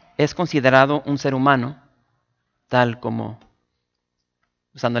feto es considerado un ser humano, tal como,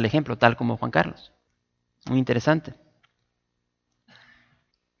 usando el ejemplo, tal como Juan Carlos. Muy interesante.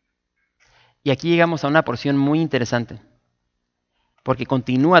 Y aquí llegamos a una porción muy interesante, porque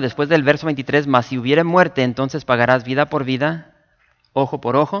continúa después del verso 23, mas si hubiere muerte, entonces pagarás vida por vida, ojo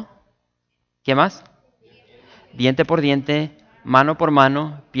por ojo, ¿qué más? Diente por diente, mano por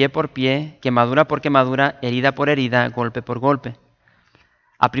mano, pie por pie, quemadura por quemadura, herida por herida, golpe por golpe.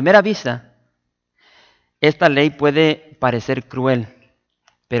 A primera vista, esta ley puede parecer cruel,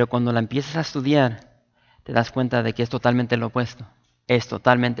 pero cuando la empiezas a estudiar, te das cuenta de que es totalmente lo opuesto. Es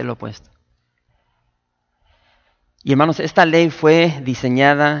totalmente lo opuesto. Y hermanos, esta ley fue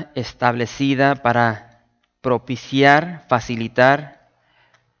diseñada, establecida para propiciar, facilitar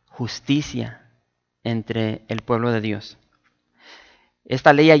justicia entre el pueblo de Dios.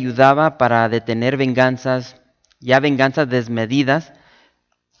 Esta ley ayudaba para detener venganzas, ya venganzas desmedidas,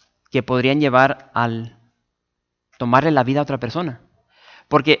 que podrían llevar al tomarle la vida a otra persona.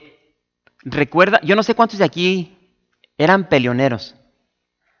 Porque recuerda, yo no sé cuántos de aquí eran peleoneros,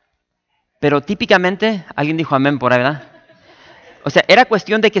 pero típicamente, alguien dijo amén por ahí, ¿verdad? O sea, era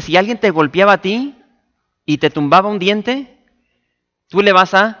cuestión de que si alguien te golpeaba a ti y te tumbaba un diente, tú le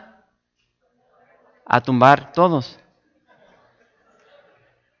vas a tumbar todos.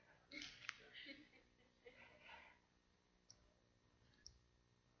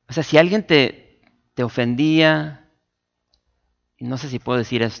 O sea, si alguien te ofendía, y no sé si puedo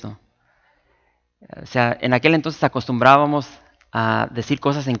decir esto, o sea, en aquel entonces acostumbrábamos a decir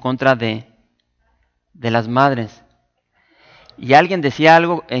cosas en contra de las madres. Y alguien decía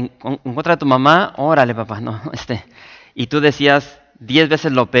algo en contra de tu mamá, órale papá, no, y tú decías 10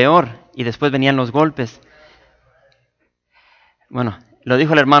 veces lo peor, y después venían los golpes. Bueno, lo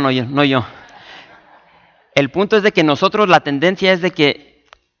dijo el hermano, no yo. El punto es de que nosotros, la tendencia es de que,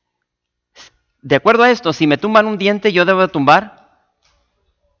 de acuerdo a esto, si me tumban un diente, yo debo de tumbar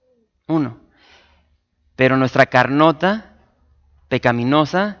uno. Pero nuestra carnota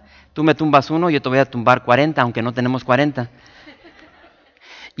pecaminosa, tú me tumbas uno, yo te voy a tumbar 40, aunque no tenemos 40.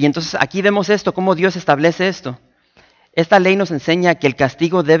 Y entonces aquí vemos esto, cómo Dios establece esto. Esta ley nos enseña que el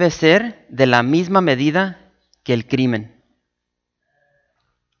castigo debe ser de la misma medida que el crimen.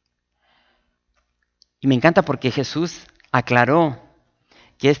 Y me encanta porque Jesús aclaró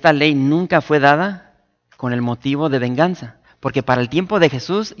que esta ley nunca fue dada con el motivo de venganza. Porque para el tiempo de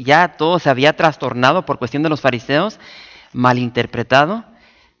Jesús ya todo se había trastornado por cuestión de los fariseos, malinterpretado.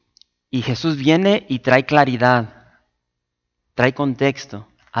 Y Jesús viene y trae claridad, trae contexto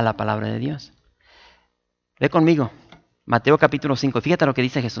a la palabra de Dios. Ve conmigo, Mateo capítulo 5. Fíjate lo que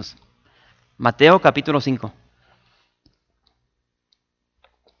dice Jesús. Mateo capítulo 5.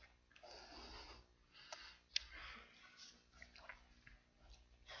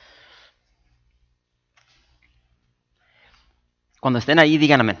 Cuando estén ahí,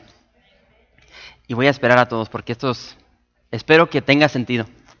 digan amén. Y voy a esperar a todos porque espero que tenga sentido.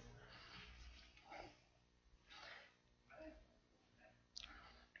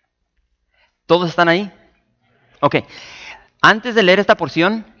 ¿Todos están ahí? Ok. Antes de leer esta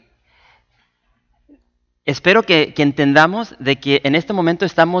porción, espero que entendamos de que en este momento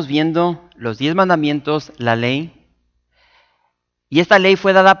estamos viendo los 10 mandamientos, la ley. ¿Y esta ley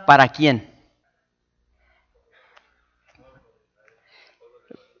fue dada para quién?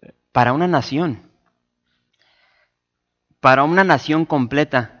 Para una nación. Para una nación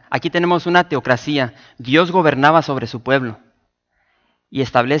completa. Aquí tenemos una teocracia. Dios gobernaba sobre su pueblo y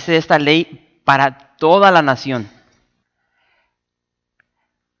establece esta ley para toda la nación.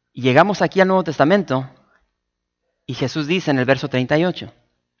 Y llegamos aquí al Nuevo Testamento y Jesús dice en el verso 38,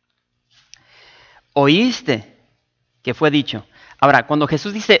 oíste que fue dicho. Ahora, cuando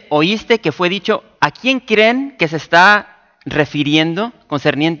Jesús dice, oíste que fue dicho, ¿a quién creen que se está refiriendo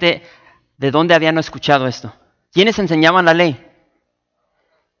concerniente de dónde habían escuchado esto? ¿Quiénes enseñaban la ley?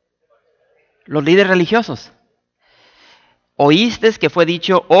 Los líderes religiosos. Oíste que fue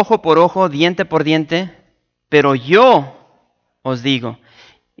dicho, ojo por ojo, diente por diente, pero yo os digo.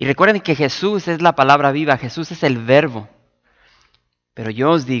 Y recuerden que Jesús es la palabra viva, Jesús es el verbo. Pero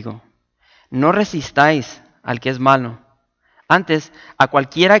yo os digo, no resistáis al que es malo. Antes, a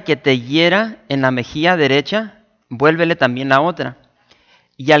cualquiera que te hiera en la mejilla derecha, vuélvele también la otra.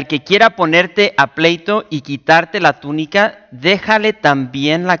 Y al que quiera ponerte a pleito y quitarte la túnica, déjale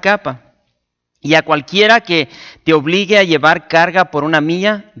también la capa. Y a cualquiera que te obligue a llevar carga por 1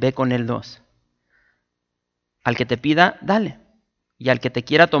 milla, ve con él 2. Al que te pida, dale. Y al que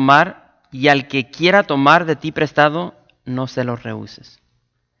quiera tomar de ti prestado, no se lo rehuses.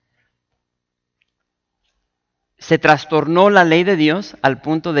 Se trastornó la ley de Dios al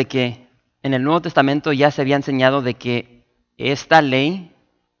punto de que en el Nuevo Testamento ya se había enseñado de que esta ley,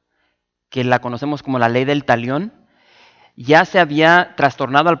 que la conocemos como la ley del talión, ya se había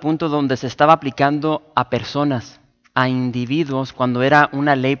trastornado al punto donde se estaba aplicando a personas, a individuos, cuando era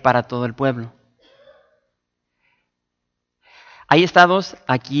una ley para todo el pueblo. Hay estados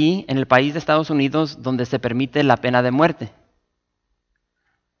aquí en el país de Estados Unidos donde se permite la pena de muerte.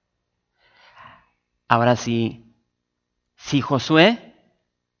 Ahora, si Josué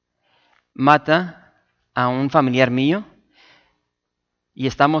mata a un familiar mío, y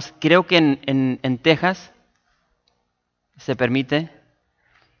estamos, creo que en Texas se permite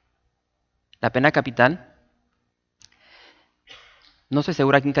la pena capital. No estoy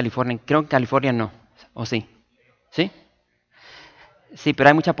seguro aquí en California, creo que en California no, ¿o sí? ¿Sí? Sí, pero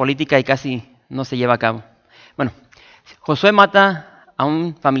hay mucha política y casi no se lleva a cabo. Bueno, Josué mata a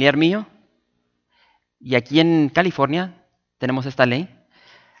un familiar mío y aquí en California tenemos esta ley.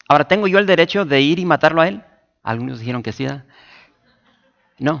 Ahora, ¿tengo yo el derecho de ir y matarlo a él? Algunos dijeron que sí.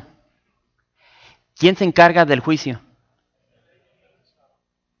 No. ¿Quién se encarga del juicio?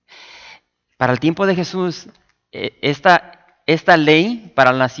 Para el tiempo de Jesús, esta ley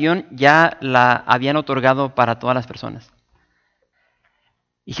para la nación ya la habían otorgado para todas las personas.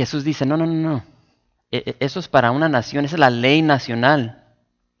 Y Jesús dice, no. Eso es para una nación, esa es la ley nacional.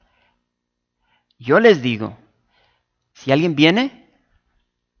 Yo les digo, si alguien viene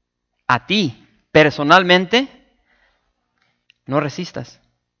a ti personalmente, no resistas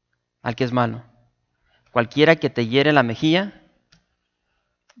al que es malo. Cualquiera que te hiere la mejilla,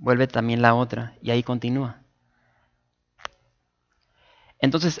 vuelve también la otra. Y ahí continúa.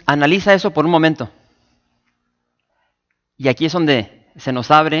 Entonces, analiza eso por un momento. Y aquí es donde se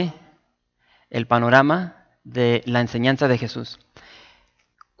nos abre el panorama de la enseñanza de Jesús.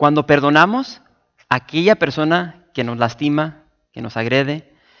 Cuando perdonamos a aquella persona que nos lastima, que nos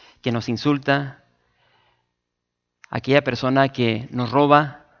agrede, que nos insulta, aquella persona que nos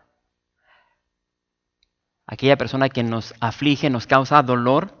roba, aquella persona que nos aflige, nos causa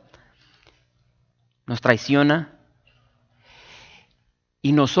dolor, nos traiciona,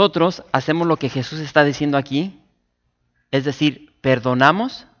 y nosotros hacemos lo que Jesús está diciendo aquí, es decir,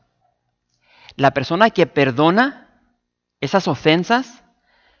 perdonamos. La persona que perdona esas ofensas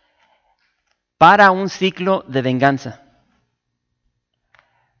para un ciclo de venganza.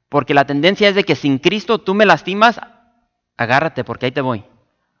 Porque la tendencia es de que sin Cristo tú me lastimas, agárrate porque ahí te voy.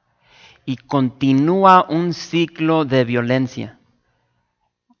 Y continúa un ciclo de violencia.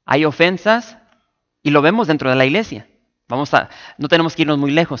 Hay ofensas y lo vemos dentro de la iglesia. No tenemos que irnos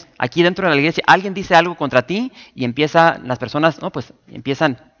muy lejos. Aquí dentro de la iglesia alguien dice algo contra ti y empiezan las personas,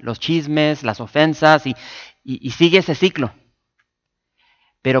 empiezan los chismes, las ofensas y sigue ese ciclo.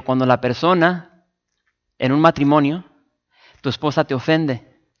 Pero cuando la persona, en un matrimonio, tu esposa te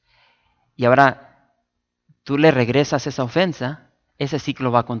ofende y ahora tú le regresas esa ofensa, ese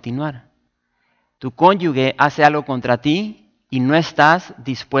ciclo va a continuar. Tu cónyuge hace algo contra ti y no estás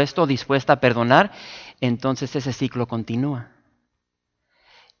dispuesto o dispuesta a perdonar, entonces ese ciclo continúa.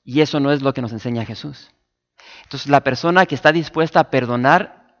 Y eso no es lo que nos enseña Jesús. Entonces la persona que está dispuesta a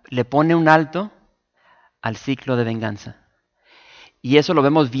perdonar le pone un alto al ciclo de venganza. Y eso lo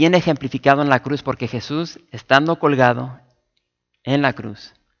vemos bien ejemplificado en la cruz porque Jesús, estando colgado en la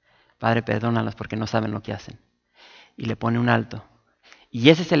cruz, Padre, perdónalos porque no saben lo que hacen. Y le pone un alto. Y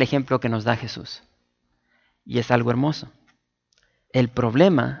ese es el ejemplo que nos da Jesús. Y es algo hermoso. El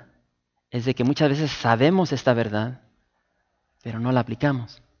problema es de que muchas veces sabemos esta verdad, pero no la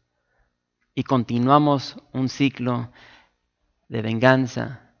aplicamos. Y continuamos un ciclo de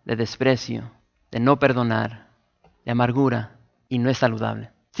venganza, de desprecio, de no perdonar, de amargura, y no es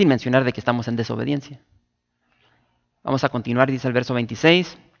saludable. Sin mencionar de que estamos en desobediencia. Vamos a continuar, dice el verso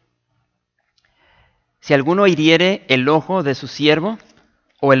 26. Si alguno hiriere el ojo de su siervo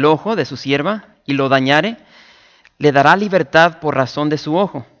o el ojo de su sierva y lo dañare, le dará libertad por razón de su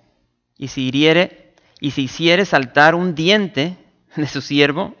ojo. Y si hiciere saltar un diente de su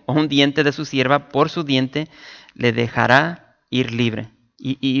siervo o un diente de su sierva por su diente, le dejará ir libre.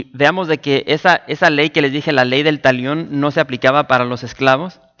 Y veamos de que esa ley que les dije, la ley del talión, no se aplicaba para los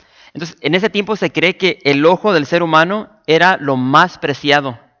esclavos. Entonces, en ese tiempo se cree que el ojo del ser humano era lo más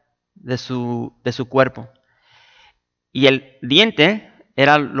preciado de su cuerpo. Y el diente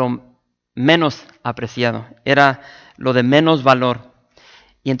era lo menos apreciado, era lo de menos valor.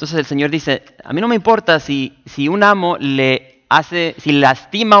 Y entonces el Señor dice, a mí no me importa si un amo si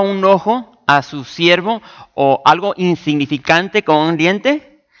lastima un ojo a su siervo o algo insignificante con un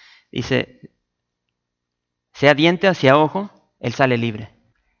diente, dice, sea diente o sea ojo, él sale libre.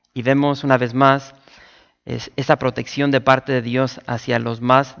 Y vemos una vez más esa protección de parte de Dios hacia los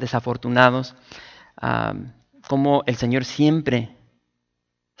más desafortunados, como el Señor siempre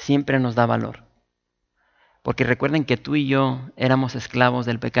nos da valor. Porque recuerden que tú y yo éramos esclavos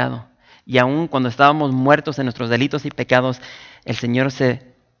del pecado. Y aun cuando estábamos muertos en nuestros delitos y pecados, el Señor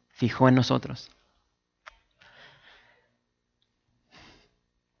se fijó en nosotros.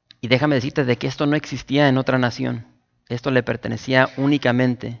 Y déjame decirte de que esto no existía en otra nación. Esto le pertenecía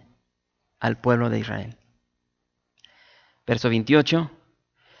únicamente al pueblo de Israel. Verso 28.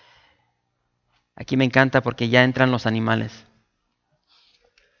 Aquí me encanta porque ya entran los animales.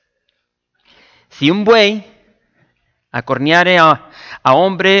 Si un buey acorneare a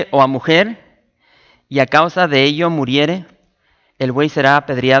hombre o a mujer, y a causa de ello muriere, el buey será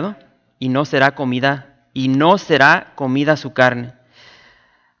apedreado, y no será comida su carne.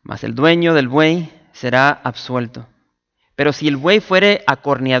 Mas el dueño del buey será absuelto. Pero si el buey fuere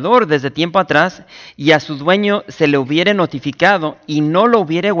acorneador desde tiempo atrás, y a su dueño se le hubiere notificado, y no lo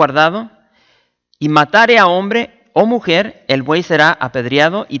hubiere guardado, y matare a hombre o mujer, el buey será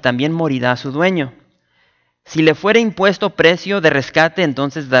apedreado, y también morirá su dueño. Si le fuere impuesto precio de rescate,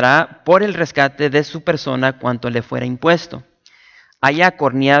 entonces dará por el rescate de su persona cuanto le fuera impuesto. Haya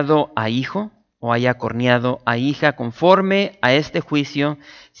acorneado a hijo o haya acorneado a hija, conforme a este juicio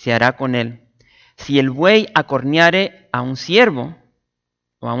se hará con él. Si el buey acorneare a un siervo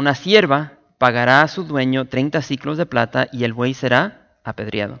o a una sierva, pagará a su dueño 30 siclos de plata y el buey será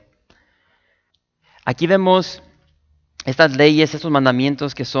apedreado. Aquí vemos estas leyes, estos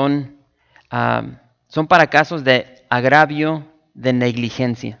mandamientos que son para casos de agravio, de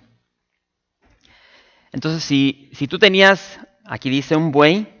negligencia. Entonces, si tú tenías, aquí dice un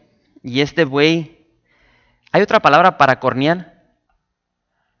buey, y este buey, ¿hay otra palabra para cornear?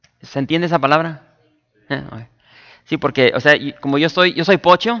 ¿Se entiende esa palabra? Sí, porque, como yo soy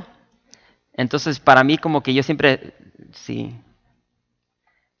pocho, entonces para mí como que yo siempre,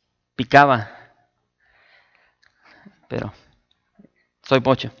 picaba, pero soy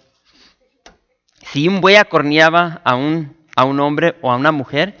pocho. Si un buey acorneaba a un hombre o a una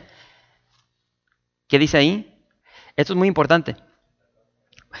mujer, ¿qué dice ahí? Esto es muy importante.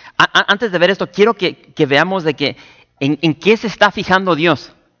 Antes de ver esto, quiero que veamos de que en qué se está fijando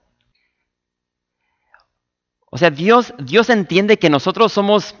Dios. Dios entiende que nosotros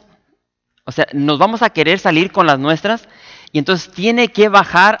somos, nos vamos a querer salir con las nuestras, y entonces tiene que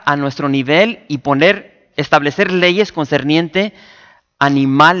bajar a nuestro nivel y establecer leyes concerniente a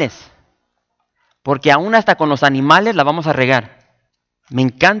animales. Porque aún hasta con los animales la vamos a regar. Me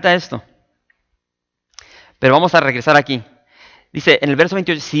encanta esto. Pero vamos a regresar aquí. Dice en el verso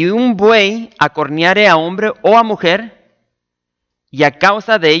 28, si un buey acorneare a hombre o a mujer, y a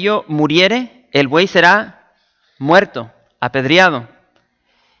causa de ello muriere, el buey será muerto, apedreado,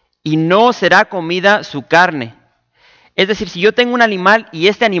 y no será comida su carne. Es decir, si yo tengo un animal y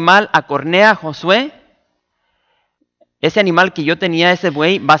este animal acornea a Josué, ese animal que yo tenía, ese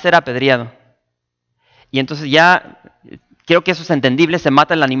buey, va a ser apedreado. Y entonces ya, creo que eso es entendible, se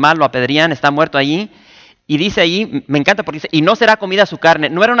mata el animal, lo apedrean, está muerto allí. Y dice allí, me encanta porque dice, y no será comida su carne.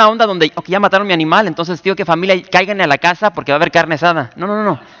 No era una onda donde, ya mataron mi animal, entonces tío, que familia, caigan a la casa porque va a haber carne asada.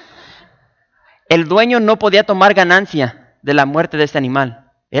 No. El dueño no podía tomar ganancia de la muerte de este animal.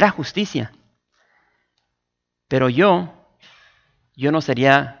 Era justicia. Pero yo no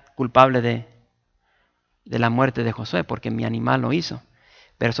sería culpable de la muerte de Josué porque mi animal lo hizo.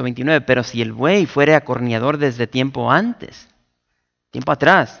 Verso 29, pero si el buey fuere acorneador desde tiempo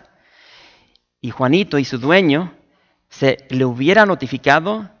atrás, y Juanito y su dueño se le hubiera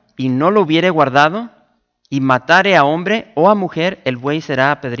notificado y no lo hubiere guardado, y matare a hombre o a mujer, el buey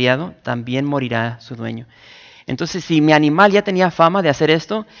será apedreado, también morirá su dueño. Entonces, si mi animal ya tenía fama de hacer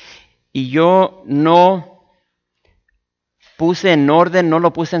esto y yo no puse en orden, no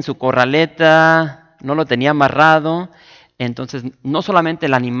lo puse en su corraleta, no lo tenía amarrado, entonces no solamente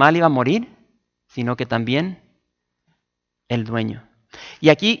el animal iba a morir, sino que también el dueño. Y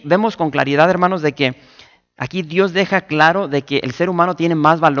aquí vemos con claridad, hermanos, de que aquí Dios deja claro de que el ser humano tiene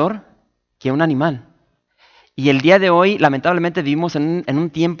más valor que un animal. Y el día de hoy, lamentablemente, vivimos en un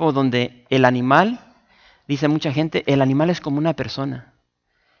tiempo donde el animal, dice mucha gente, el animal es como una persona.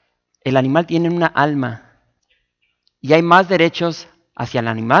 El animal tiene una alma. Y hay más derechos hacia el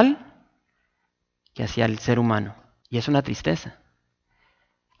animal que hacia el ser humano. Y es una tristeza.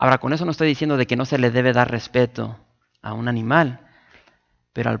 Ahora, con eso no estoy diciendo de que no se le debe dar respeto a un animal.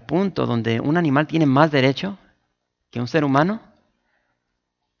 Pero al punto donde un animal tiene más derecho que un ser humano,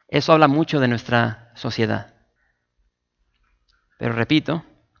 eso habla mucho de nuestra sociedad. Pero repito,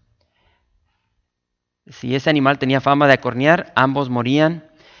 si ese animal tenía fama de acornear, ambos morían.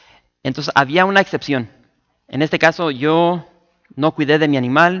 Entonces había una excepción. En este caso yo no cuidé de mi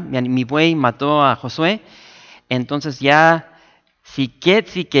animal, mi buey mató a Josué. Entonces ya, si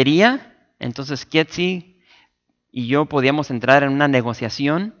Ketsi quería, entonces Ketsi y yo podíamos entrar en una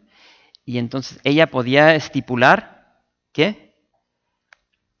negociación y entonces ella podía estipular, ¿qué?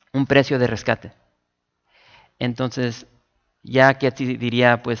 Un precio de rescate. Entonces ya Ketsi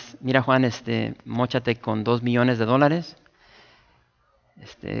diría, pues mira Juan, móchate con $2 millones.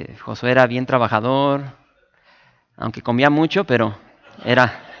 Josué era bien trabajador, aunque comía mucho, pero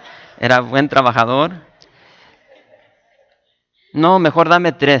era buen trabajador. No, mejor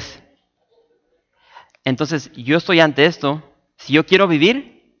dame 3. Entonces yo estoy ante esto. Si yo quiero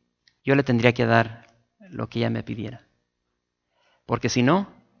vivir, yo le tendría que dar lo que ella me pidiera. Porque si no,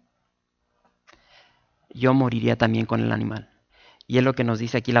 yo moriría también con el animal. Y es lo que nos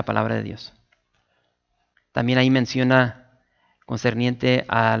dice aquí la palabra de Dios. También ahí menciona concerniente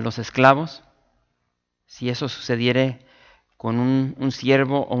a los esclavos, si eso sucediere con un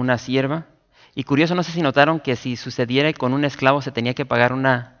siervo o una sierva. Y curioso, no sé si notaron que si sucediera con un esclavo se tenía que pagar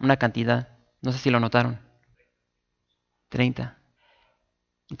una cantidad. No sé si lo notaron. 30.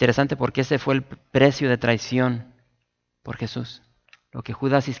 Interesante porque ese fue el precio de traición por Jesús. Lo que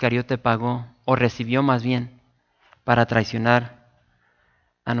Judas Iscariote pagó, o recibió más bien, para traicionar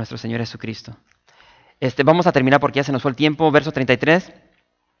a nuestro Señor Jesucristo. Vamos a terminar porque ya se nos fue el tiempo. Verso 33.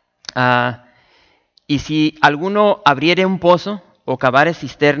 Y si alguno abriere un pozo o cavare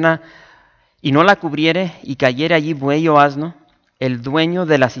cisterna y no la cubriere y cayere allí buey o asno, el dueño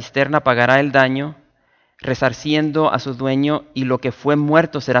de la cisterna pagará el daño, resarciendo a su dueño, y lo que fue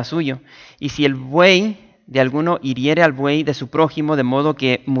muerto será suyo. Y si el buey de alguno hiriere al buey de su prójimo de modo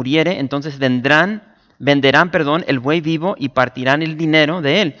que muriere, entonces venderán el buey vivo y partirán el dinero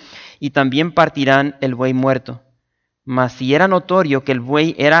de él, y también partirán el buey muerto. Mas si era notorio que el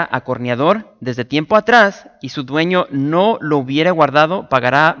buey era acorneador desde tiempo atrás, y su dueño no lo hubiere guardado,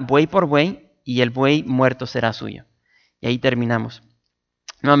 pagará buey por buey, y el buey muerto será suyo. Y ahí terminamos.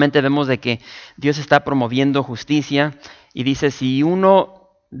 Nuevamente vemos de que Dios está promoviendo justicia, y dice, si uno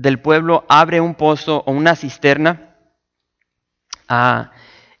del pueblo abre un pozo o una cisterna,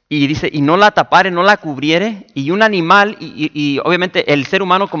 y dice, y no la tapare, no la cubriere, y un animal, y obviamente el ser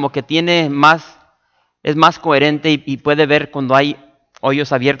humano como que es más coherente y puede ver cuando hay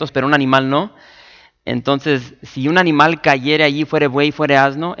hoyos abiertos, pero un animal no. Entonces, si un animal cayere allí, fuere buey, fuere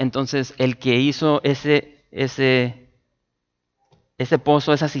asno, entonces el que hizo ese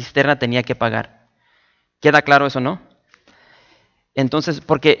pozo, esa cisterna, tenía que pagar. ¿Queda claro eso, no? Entonces,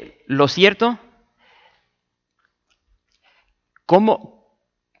 porque lo cierto,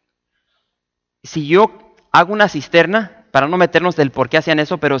 si yo hago una cisterna, para no meternos del por qué hacían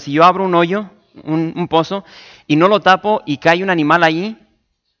eso, pero si yo abro un hoyo, un pozo, y no lo tapo y cae un animal allí,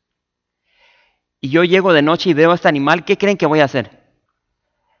 y yo llego de noche y veo a este animal, ¿qué creen que voy a hacer?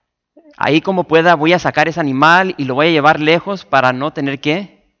 Ahí como pueda voy a sacar ese animal y lo voy a llevar lejos para no tener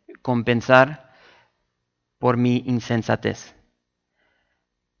que compensar por mi insensatez.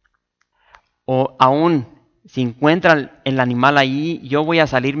 O aún, si encuentran el animal ahí, yo voy a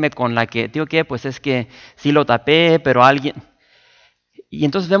salirme con la que, tío, ¿qué? Pues es que sí lo tapé, pero alguien... Y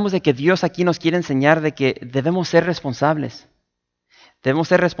entonces vemos de que Dios aquí nos quiere enseñar de que debemos ser responsables. Debemos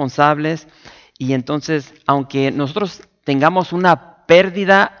ser responsables, y entonces, aunque nosotros tengamos una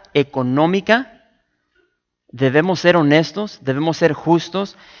pérdida económica, debemos ser honestos, debemos ser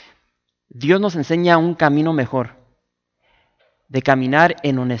justos. Dios nos enseña un camino mejor, de caminar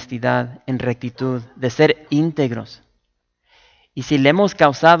en honestidad, en rectitud, de ser íntegros. Y si le hemos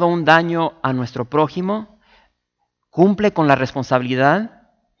causado un daño a nuestro prójimo, cumple con la responsabilidad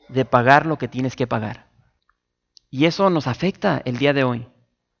de pagar lo que tienes que pagar. Y eso nos afecta el día de hoy.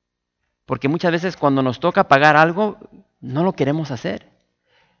 Porque muchas veces cuando nos toca pagar algo, no lo queremos hacer.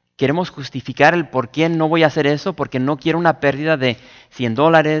 Queremos justificar el por qué no voy a hacer eso, porque no quiero una pérdida de $100,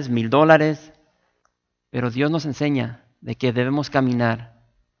 $1,000. Pero Dios nos enseña de que debemos caminar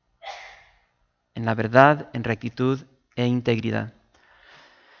en la verdad, en rectitud e integridad.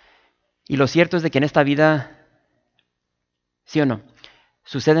 Y lo cierto es de que en esta vida, ¿sí o no?,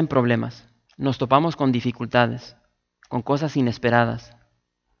 suceden problemas. Nos topamos con dificultades, con cosas inesperadas,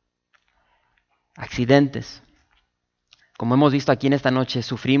 accidentes. Como hemos visto aquí en esta noche,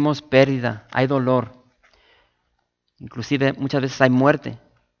 sufrimos pérdida, hay dolor. Inclusive muchas veces hay muerte.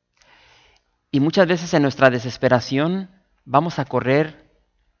 Y muchas veces en nuestra desesperación vamos a correr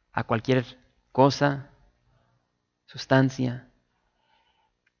a cualquier cosa, sustancia,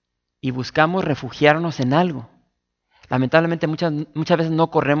 y buscamos refugiarnos en algo. Lamentablemente muchas veces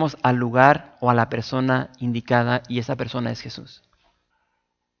no corremos al lugar o a la persona indicada, y esa persona es Jesús.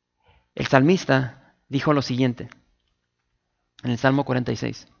 El salmista dijo lo siguiente en el Salmo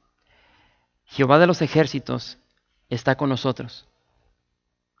 46. Jehová de los ejércitos está con nosotros.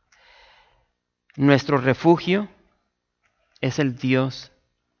 Nuestro refugio es el Dios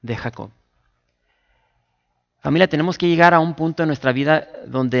de Jacob. Familia, tenemos que llegar a un punto en nuestra vida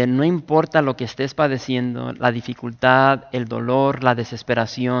donde no importa lo que estés padeciendo, la dificultad, el dolor, la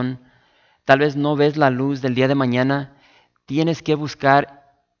desesperación, tal vez no ves la luz del día de mañana, tienes que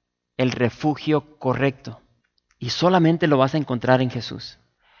buscar el refugio correcto y solamente lo vas a encontrar en Jesús.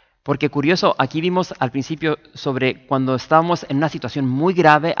 Porque curioso, aquí vimos al principio sobre cuando estábamos en una situación muy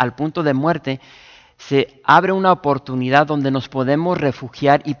grave al punto de muerte, se abre una oportunidad donde nos podemos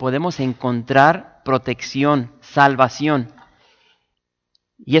refugiar y podemos encontrar protección, salvación.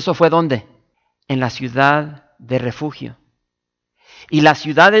 ¿Y eso fue dónde? En la ciudad de refugio. Y las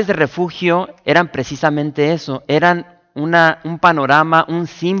ciudades de refugio eran precisamente eso, eran un panorama, un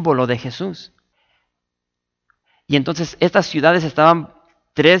símbolo de Jesús. Y entonces estas ciudades estaban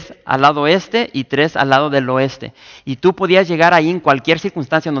 3 al lado este y 3 al lado del oeste. Y tú podías llegar ahí en cualquier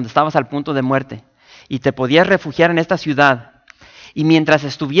circunstancia en donde estabas al punto de muerte. Y te podías refugiar en esta ciudad. Y mientras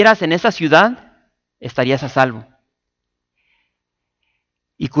estuvieras en esa ciudad, estarías a salvo.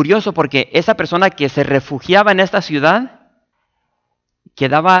 Y curioso porque esa persona que se refugiaba en esta ciudad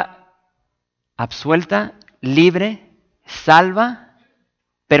quedaba absuelta, libre, salva,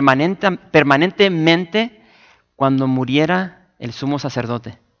 permanentemente cuando muriera el sumo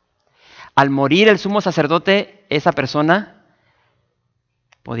sacerdote. Al morir el sumo sacerdote, esa persona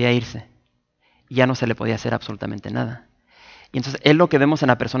podía irse y ya no se le podía hacer absolutamente nada. Y entonces es lo que vemos en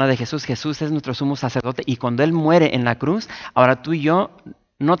la persona de Jesús. Jesús es nuestro sumo sacerdote y cuando Él muere en la cruz, ahora tú y yo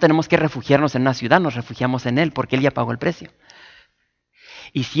no tenemos que refugiarnos en una ciudad, nos refugiamos en Él porque Él ya pagó el precio.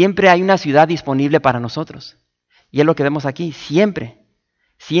 Y siempre hay una ciudad disponible para nosotros. Y es lo que vemos aquí, siempre.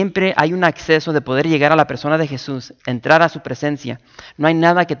 Siempre hay un acceso de poder llegar a la persona de Jesús, entrar a su presencia. No hay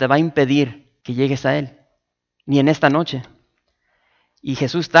nada que te va a impedir que llegues a Él, ni en esta noche. Y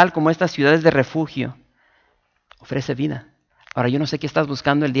Jesús, tal como estas ciudades de refugio, ofrece vida. Ahora, yo no sé qué estás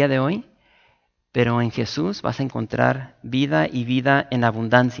buscando el día de hoy, pero en Jesús vas a encontrar vida y vida en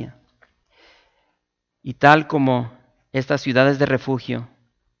abundancia. Y tal como estas ciudades de refugio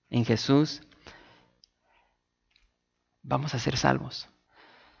en Jesús, vamos a ser salvos.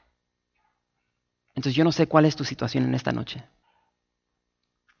 Entonces yo no sé cuál es tu situación en esta noche,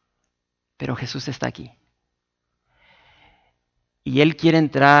 pero Jesús está aquí. Y Él quiere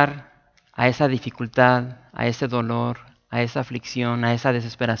entrar a esa dificultad, a ese dolor, a esa aflicción, a esa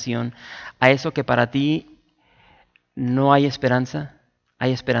desesperación, a eso que para ti no hay esperanza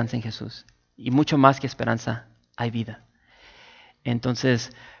en Jesús. Y mucho más que esperanza, hay vida.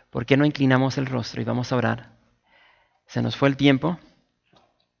 Entonces, ¿por qué no inclinamos el rostro y vamos a orar? Se nos fue el tiempo,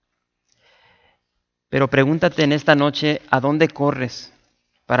 pero pregúntate en esta noche, ¿a dónde corres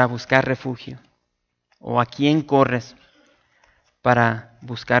para buscar refugio? ¿O a quién corres para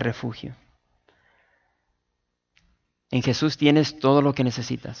buscar refugio? En Jesús tienes todo lo que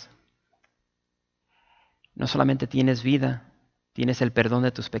necesitas. No solamente tienes vida, tienes el perdón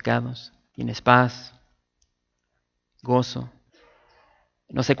de tus pecados, tienes paz, gozo.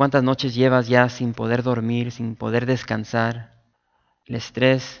 No sé cuántas noches llevas ya sin poder dormir, sin poder descansar. El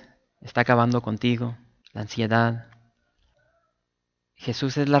estrés está acabando contigo, la ansiedad.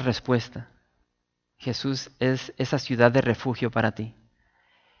 Jesús es la respuesta. Jesús es esa ciudad de refugio para ti.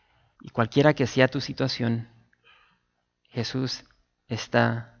 Y cualquiera que sea tu situación, Jesús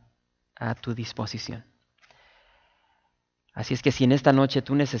está a tu disposición. Así es que si en esta noche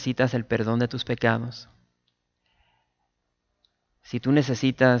tú necesitas el perdón de tus pecados, Si tú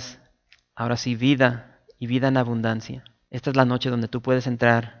necesitas, ahora sí, vida y vida en abundancia, esta es la noche donde tú puedes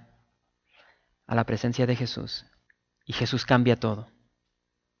entrar a la presencia de Jesús y Jesús cambia todo.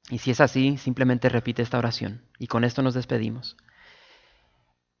 Y si es así, simplemente repite esta oración y con esto nos despedimos.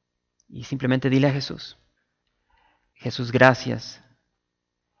 Y simplemente dile a Jesús: Jesús, gracias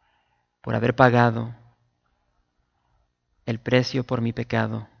por haber pagado el precio por mi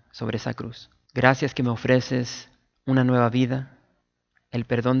pecado sobre esa cruz. Gracias que me ofreces una nueva vida, el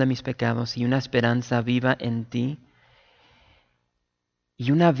perdón de mis pecados y una esperanza viva en ti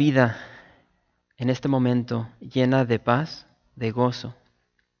y una vida en este momento llena de paz, de gozo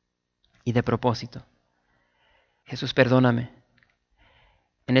y de propósito. Jesús, perdóname.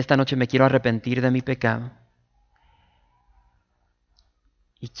 En esta noche me quiero arrepentir de mi pecado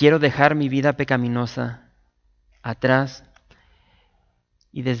y quiero dejar mi vida pecaminosa atrás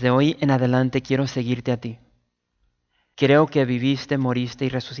y desde hoy en adelante quiero seguirte a ti. Creo que viviste, moriste y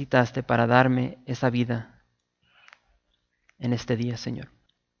resucitaste para darme esa vida en este día, Señor.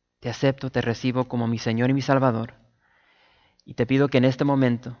 Te acepto, te recibo como mi Señor y mi Salvador y te pido que en este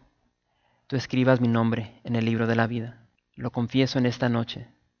momento tú escribas mi nombre en el libro de la vida. Lo confieso en esta noche,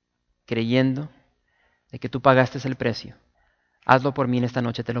 creyendo de que tú pagaste el precio. Hazlo por mí en esta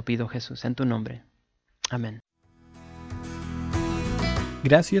noche, te lo pido, Jesús, en tu nombre. Amén.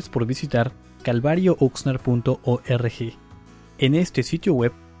 Gracias por visitar calvariooxnard.org. En este sitio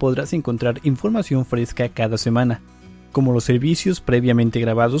web podrás encontrar información fresca cada semana, como los servicios previamente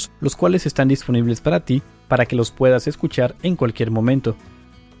grabados, los cuales están disponibles para ti para que los puedas escuchar en cualquier momento.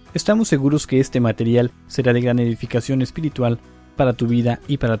 Estamos seguros que este material será de gran edificación espiritual para tu vida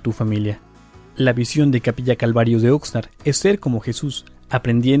y para tu familia. La visión de Capilla Calvario de Oxnard es ser como Jesús,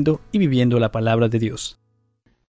 aprendiendo y viviendo la palabra de Dios.